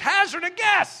it is? Just hazard a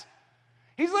guess.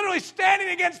 He's literally standing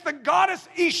against the goddess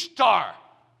Ishtar.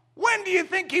 When do you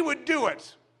think he would do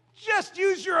it? Just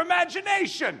use your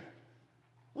imagination.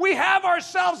 We have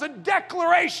ourselves a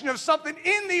declaration of something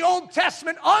in the Old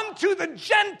Testament unto the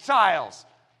Gentiles.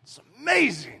 It's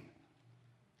amazing.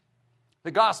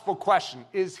 The gospel question,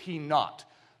 is he not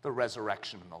the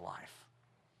resurrection and the life?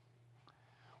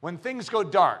 When things go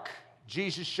dark,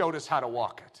 Jesus showed us how to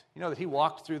walk it. You know that he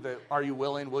walked through the, are you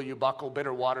willing, will you buckle,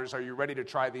 bitter waters, are you ready to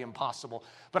try the impossible?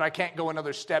 But I can't go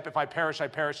another step. If I perish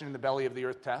in the belly of the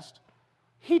earth test.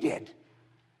 He did.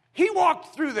 He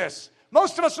walked through this.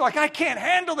 Most of us are like, I can't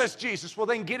handle this, Jesus. Well,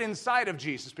 then get inside of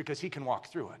Jesus because he can walk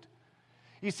through it.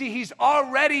 You see, he's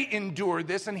already endured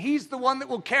this, and he's the one that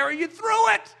will carry you through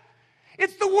it.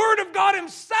 It's the Word of God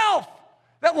himself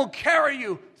that will carry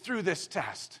you through this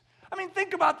test. I mean,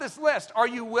 think about this list. Are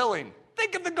you willing?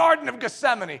 Think of the Garden of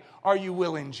Gethsemane. Are you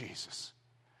willing, Jesus?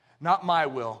 Not my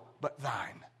will, but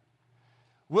thine.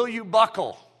 Will you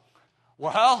buckle?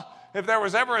 Well, if there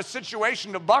was ever a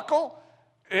situation to buckle,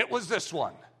 it was this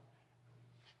one.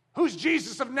 Who's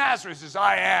Jesus of Nazareth? He says,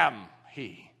 I am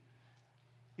he.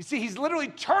 You see, he's literally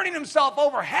turning himself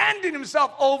over, handing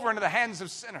himself over into the hands of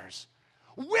sinners,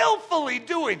 willfully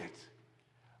doing it.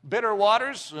 Bitter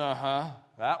waters?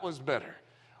 That was bitter.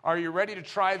 Are you ready to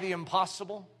try the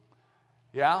impossible?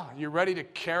 Yeah? You're ready to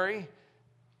carry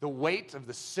the weight of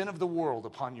the sin of the world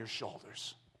upon your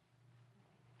shoulders.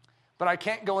 But I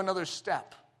can't go another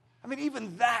step. I mean,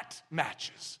 even that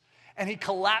matches. And he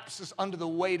collapses under the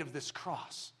weight of this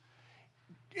cross.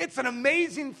 It's an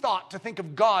amazing thought to think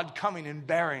of God coming and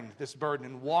bearing this burden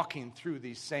and walking through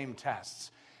these same tests.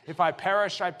 If I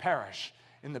perish, I perish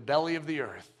in the belly of the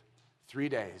earth. 3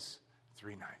 days,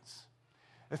 3 nights.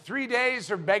 The 3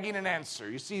 days are begging an answer.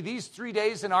 You see, these 3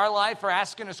 days in our life are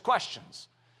asking us questions.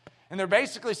 And they're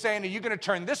basically saying, are you going to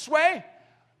turn this way?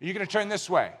 Or are you going to turn this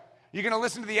way? Are you going to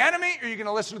listen to the enemy? Or are you going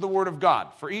to listen to the Word of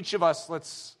God? For each of us,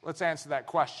 let's answer that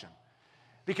question.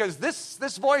 Because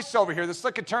this voice over here, the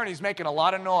slick attorney, is making a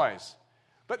lot of noise.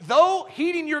 But though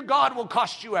heeding your God will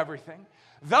cost you everything,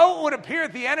 though it would appear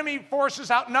that the enemy forces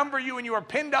outnumber you and you are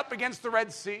pinned up against the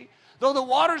Red Sea, though the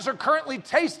waters are currently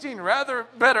tasting rather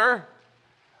bitter,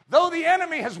 though the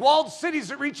enemy has walled cities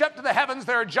that reach up to the heavens,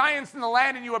 there are giants in the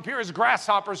land and you appear as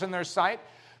grasshoppers in their sight,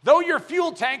 though your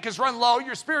fuel tank has run low,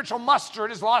 your spiritual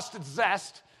mustard has lost its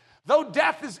zest, though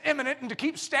death is imminent and to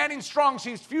keep standing strong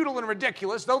seems futile and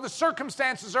ridiculous, though the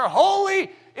circumstances are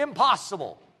wholly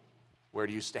impossible, where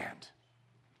do you stand?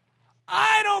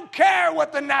 I don't care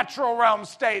what the natural realm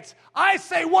states. I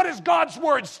say, what does God's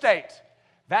word state?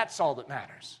 That's all that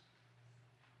matters.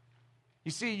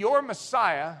 You see, your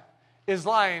Messiah is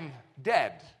lying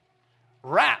dead,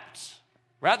 wrapped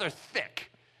rather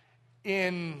thick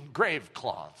in grave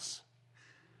cloths.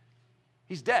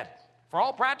 He's dead. For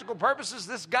all practical purposes,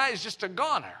 this guy is just a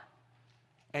goner.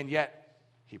 And yet,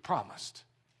 he promised.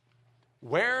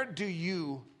 Where do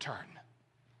you turn?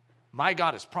 My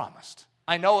God has promised.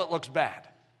 I know it looks bad.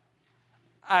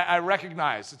 I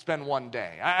recognize it's been 1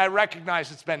 day. I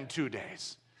recognize it's been 2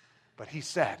 days. But he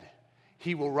said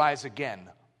he will rise again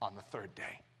on the 3rd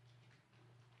day.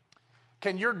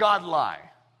 Can your God lie?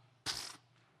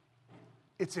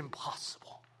 It's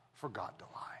impossible for God to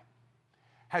lie.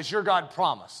 Has your God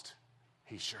promised?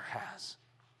 He sure has.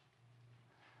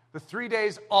 The 3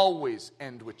 days always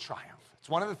end with triumph. It's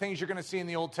one of the things you're going to see in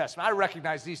the Old Testament. I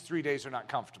recognize these 3 days are not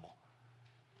comfortable.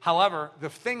 However, the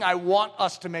thing I want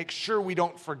us to make sure we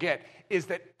don't forget is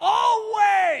that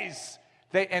always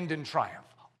they end in triumph.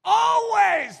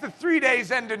 Always the 3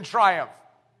 days end in triumph.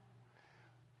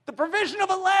 The provision of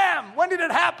a lamb, when did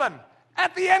it happen?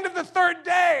 At the end of the 3rd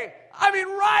day. I mean,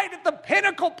 right at the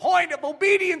pinnacle point of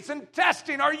obedience and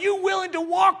testing. Are you willing to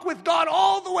walk with God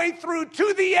all the way through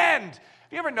to the end?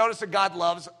 Have you ever noticed that God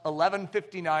loves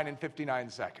 11:59 and 59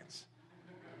 seconds?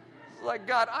 Like,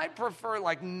 God, I prefer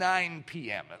like 9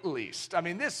 p.m. at least. I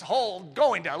mean, this whole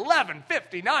going to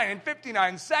 11:59 and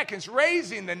 59 seconds,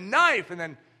 raising the knife, and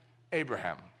then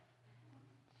Abraham.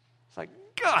 It's like,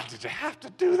 God, did you have to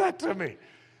do that to me?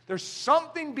 There's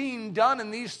something being done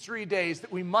in these 3 days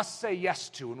that we must say yes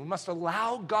to, and we must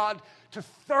allow God to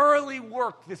thoroughly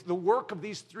work the work of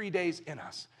these 3 days in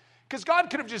us. Because God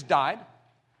could have just died,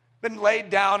 been laid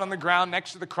down on the ground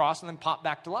next to the cross, and then popped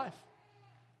back to life.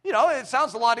 You know, it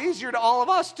sounds a lot easier to all of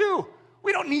us, too.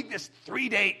 We don't need this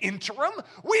 3-day interim.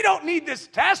 We don't need this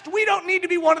test. We don't need to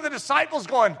be one of the disciples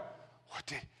going,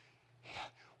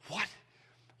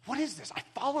 what is this? I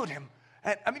followed him.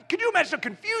 And, I mean, can you imagine how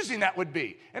confusing that would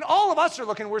be? And all of us are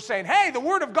looking, we're saying, hey, the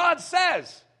Word of God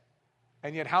says.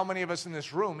 And yet how many of us in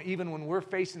this room, even when we're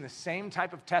facing the same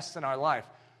type of tests in our life,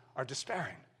 are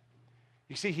despairing?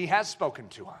 You see, he has spoken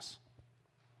to us.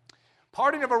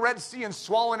 Parting of a Red Sea and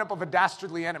swallowing up of a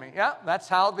dastardly enemy. Yeah, that's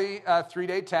how the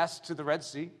 3-day test to the Red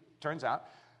Sea turns out.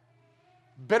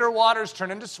 Bitter waters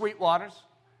turn into sweet waters.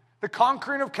 The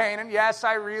conquering of Canaan. Yes,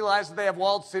 I realize that they have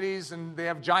walled cities and they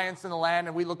have giants in the land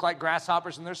and we look like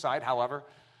grasshoppers in their sight. However,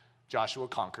 Joshua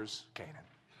conquers Canaan.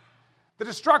 the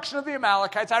destruction of the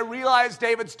Amalekites. I realize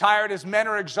David's tired, his men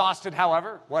are exhausted.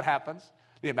 However, what happens?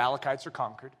 The Amalekites are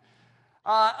conquered.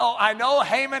 I know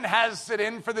Haman has it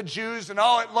in for the Jews, and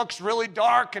it looks really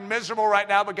dark and miserable right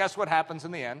now, but guess what happens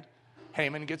in the end?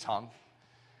 Haman gets hung.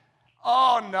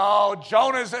 Oh no,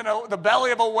 Jonah's in the belly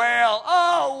of a whale.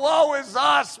 Oh, woe is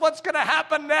us. What's going to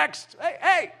happen next?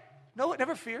 Hey, no,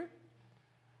 never fear.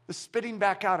 The spitting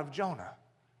back out of Jonah.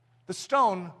 The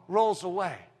stone rolls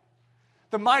away.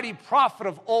 The mighty prophet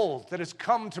of old that has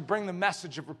come to bring the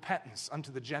message of repentance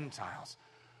unto the Gentiles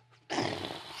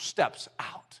steps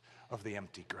out of the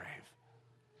empty grave.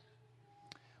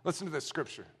 Listen to this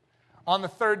scripture. On the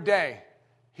third day,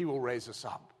 he will raise us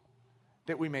up,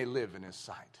 that we may live in his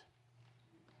sight.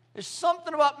 There's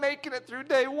something about making it through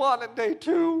day 1 and day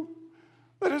 2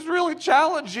 that is really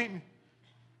challenging.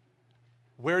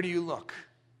 Where do you look?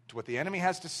 To what the enemy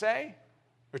has to say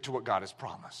or to what God has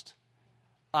promised?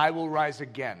 I will rise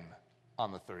again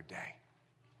on the third day.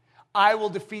 I will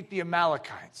defeat the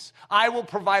Amalekites. I will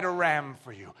provide a ram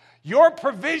for you. Your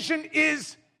provision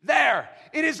is there.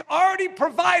 It is already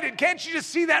provided. Can't you just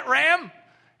see that ram?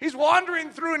 He's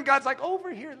wandering through and God's like,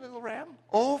 over here, little ram,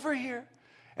 over here.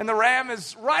 And the ram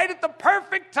is right at the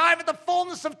perfect time, at the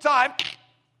fullness of time,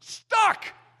 stuck.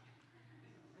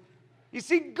 You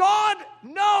see, God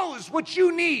knows what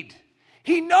you need.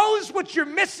 He knows what you're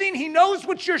missing. He knows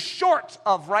what you're short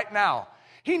of right now.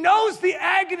 He knows the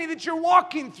agony that you're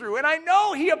walking through. And I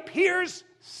know he appears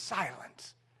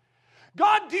silent.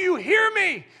 God, do you hear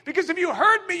me? Because if you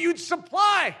heard me, you'd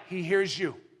supply. He hears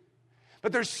you.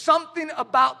 But there's something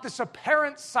about this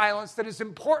apparent silence that is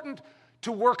important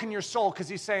to work in your soul, because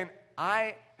he's saying,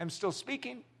 I am still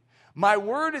speaking. My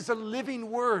word is a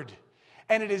living word,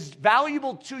 and it is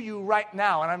valuable to you right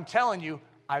now. And I'm telling you,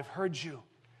 I've heard you.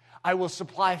 I will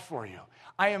supply for you.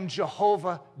 I am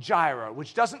Jehovah Jireh,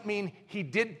 which doesn't mean he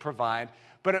did provide,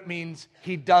 but it means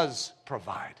he does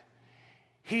provide.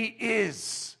 He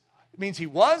is. It means he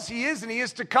was, he is, and he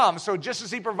is to come. So just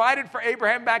as he provided for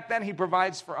Abraham back then, he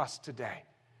provides for us today.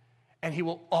 And he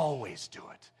will always do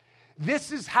it.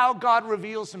 This is how God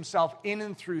reveals himself in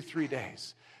and through 3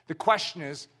 days. The question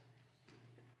is,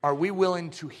 are we willing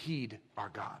to heed our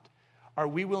God? Are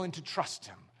we willing to trust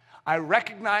him? I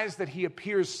recognize that he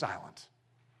appears silent,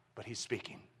 but he's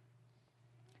speaking.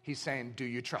 He's saying, do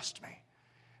you trust me?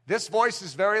 This voice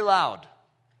is very loud.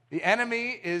 The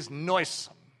enemy is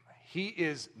noisome. He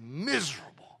is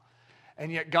miserable.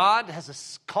 And yet God has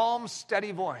a calm,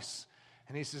 steady voice.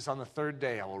 And he says, on the third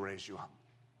day, I will raise you up.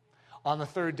 On the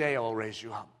third day, I will raise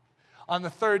you up. On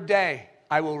the third day,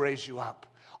 I will raise you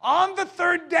up. On the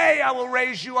third day, I will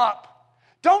raise you up.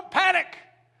 Don't panic.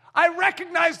 I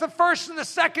recognize the first and the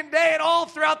second day, and all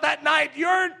throughout that night,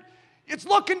 it's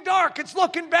looking dark, it's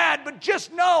looking bad, but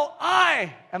just know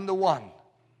I am the one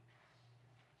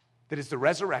that is the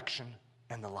resurrection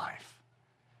and the life.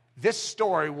 This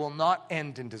story will not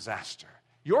end in disaster.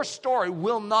 Your story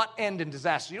will not end in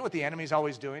disaster. You know what the enemy's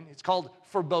always doing? It's called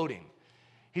foreboding.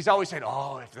 He's always saying,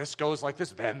 if this goes like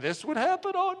this, then this would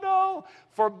happen. Oh, no.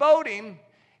 Foreboding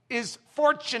is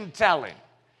fortune telling.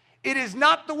 It is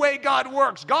not the way God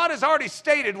works. God has already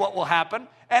stated what will happen,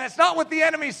 and it's not what the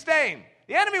enemy's saying.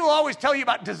 The enemy will always tell you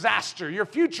about disaster. Your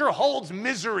future holds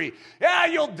misery. Yeah,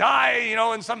 you'll die,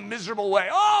 in some miserable way.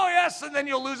 Oh, yes, and then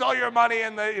you'll lose all your money,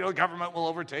 and the government will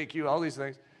overtake you, all these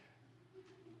things.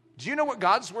 Do you know what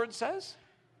God's word says?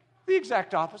 The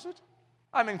exact opposite.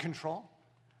 I'm in control.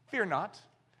 Fear not.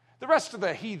 The rest of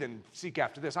the heathen seek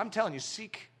after this. I'm telling you,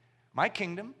 seek my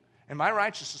kingdom and my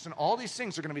righteousness, and all these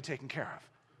things are going to be taken care of.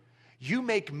 You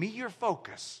make me your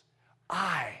focus,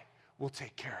 I will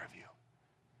take care of you.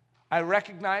 I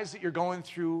recognize that you're going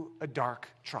through a dark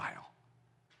trial.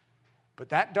 But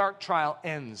that dark trial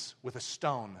ends with a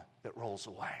stone that rolls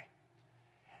away.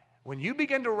 When you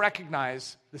begin to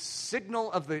recognize the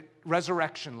signal of the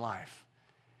resurrection life,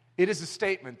 it is a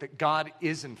statement that God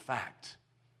is in fact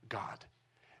God.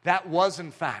 That was in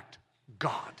fact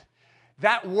God.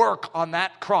 That work on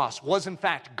that cross was in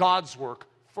fact God's work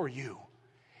for you.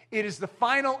 It is the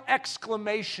final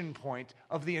exclamation point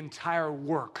of the entire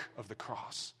work of the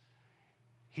cross.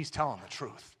 He's telling the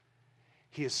truth.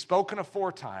 He has spoken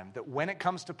aforetime that when it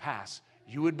comes to pass,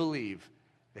 you would believe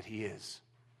that he is.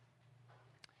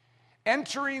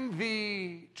 Entering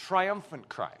the triumphant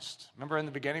Christ. Remember in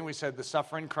the beginning we said the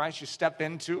suffering Christ, you step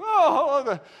into,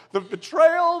 the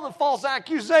betrayal, the false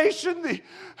accusation,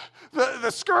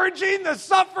 the scourging, the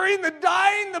suffering, the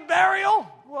dying, the burial.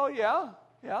 Well, yeah.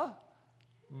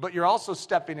 But you're also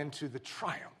stepping into the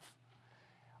triumph.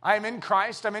 I am in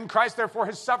Christ, therefore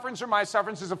his sufferings are my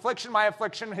sufferings, his affliction, my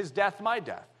affliction, his death, my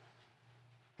death.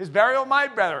 His burial, my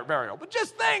burial. But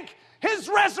just think, His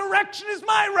resurrection is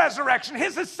my resurrection.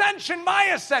 His ascension,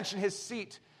 my ascension. His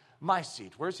seat, my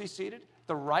seat. Where's he seated?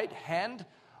 The right hand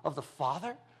of the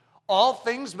Father. All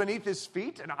things beneath his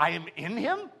feet, and I am in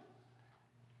him.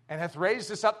 And hath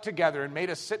raised us up together and made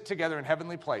us sit together in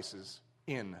heavenly places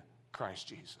in Christ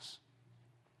Jesus.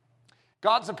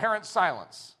 God's apparent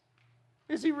silence.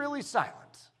 Is he really silent?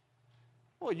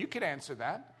 Well, you could answer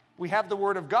that. We have the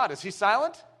Word of God. Is he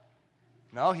silent?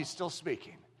 No, he's still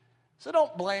speaking. So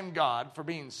don't blame God for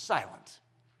being silent.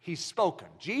 He's spoken.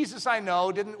 Jesus, I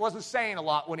know, wasn't saying a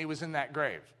lot when he was in that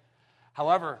grave.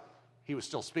 However, he was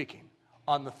still speaking.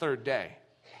 On the third day,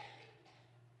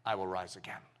 I will rise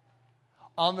again.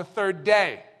 On the third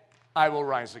day, I will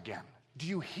rise again. Do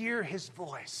you hear his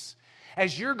voice?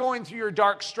 As you're going through your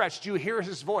dark stretch, do you hear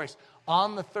his voice?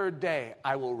 On the third day,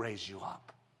 I will raise you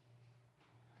up.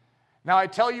 Now I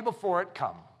tell you before it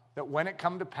come, that when it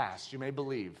come to pass, you may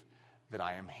believe that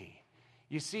I am he.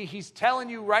 You see, he's telling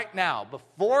you right now,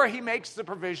 before he makes the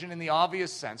provision in the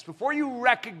obvious sense, before you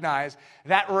recognize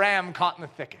that ram caught in the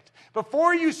thicket,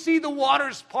 before you see the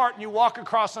waters part and you walk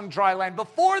across on dry land,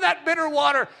 before that bitter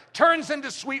water turns into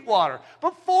sweet water,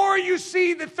 before you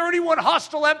see the 31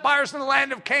 hostile empires in the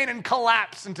land of Canaan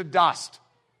collapse into dust,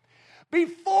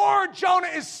 before Jonah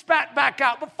is spat back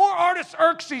out, before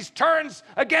Artaxerxes turns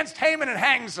against Haman and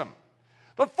hangs him,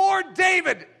 before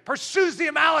David pursues the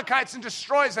Amalekites and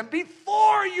destroys them,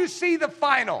 before you see the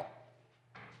final,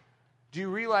 do you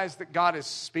realize that God is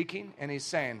speaking and he's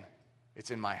saying,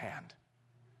 it's in my hand.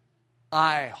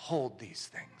 I hold these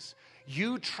things.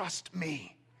 You trust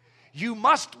me. You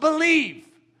must believe.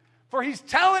 For he's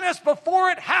telling us before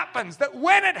it happens that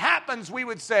when it happens, we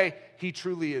would say, he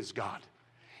truly is God.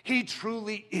 He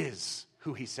truly is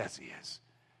who he says he is.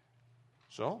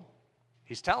 So,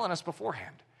 he's telling us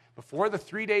beforehand. Before the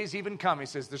 3 days even come, he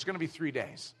says, there's going to be 3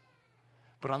 days.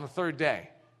 But on the third day,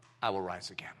 I will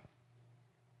rise again.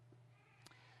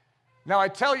 Now I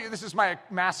tell you, this is my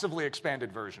massively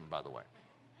expanded version, by the way.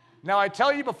 Now I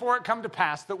tell you before it come to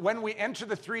pass that when we enter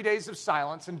the 3 days of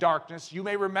silence and darkness, you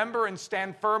may remember and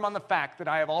stand firm on the fact that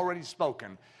I have already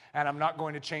spoken, and I'm not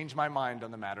going to change my mind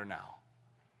on the matter now.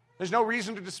 There's no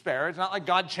reason to despair. It's not like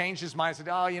God changed his mind and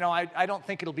said, I don't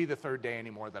think it'll be the third day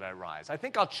anymore that I rise. I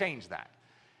think I'll change that.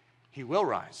 He will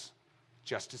rise,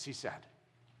 just as he said.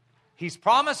 He's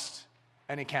promised,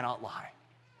 and he cannot lie.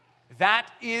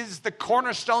 That is the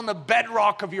cornerstone, the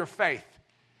bedrock of your faith.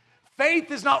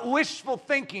 Faith is not wishful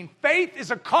thinking. Faith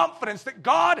is a confidence that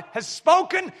God has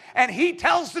spoken, and he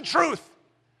tells the truth.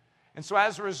 And so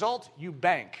as a result, you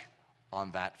bank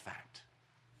on that fact.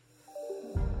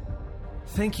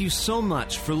 Thank you so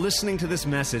much for listening to this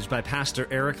message by Pastor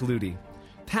Eric Ludy,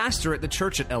 pastor at the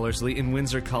church at Ellerslie in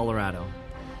Windsor, Colorado.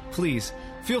 Please,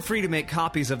 feel free to make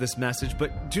copies of this message,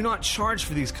 but do not charge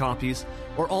for these copies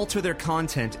or alter their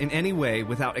content in any way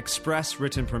without express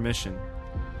written permission.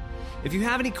 If you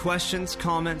have any questions,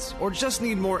 comments, or just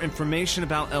need more information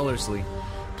about Ellerslie,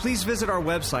 please visit our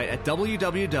website at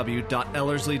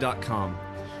www.ellerslie.com.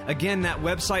 Again, that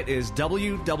website is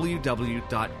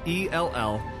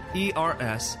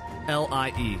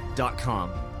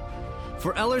www.ellerslie.com.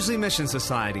 For Ellerslie Mission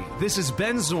Society, this is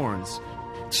Ben Zorns,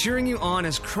 cheering you on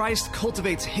as Christ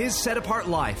cultivates his set-apart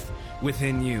life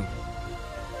within you.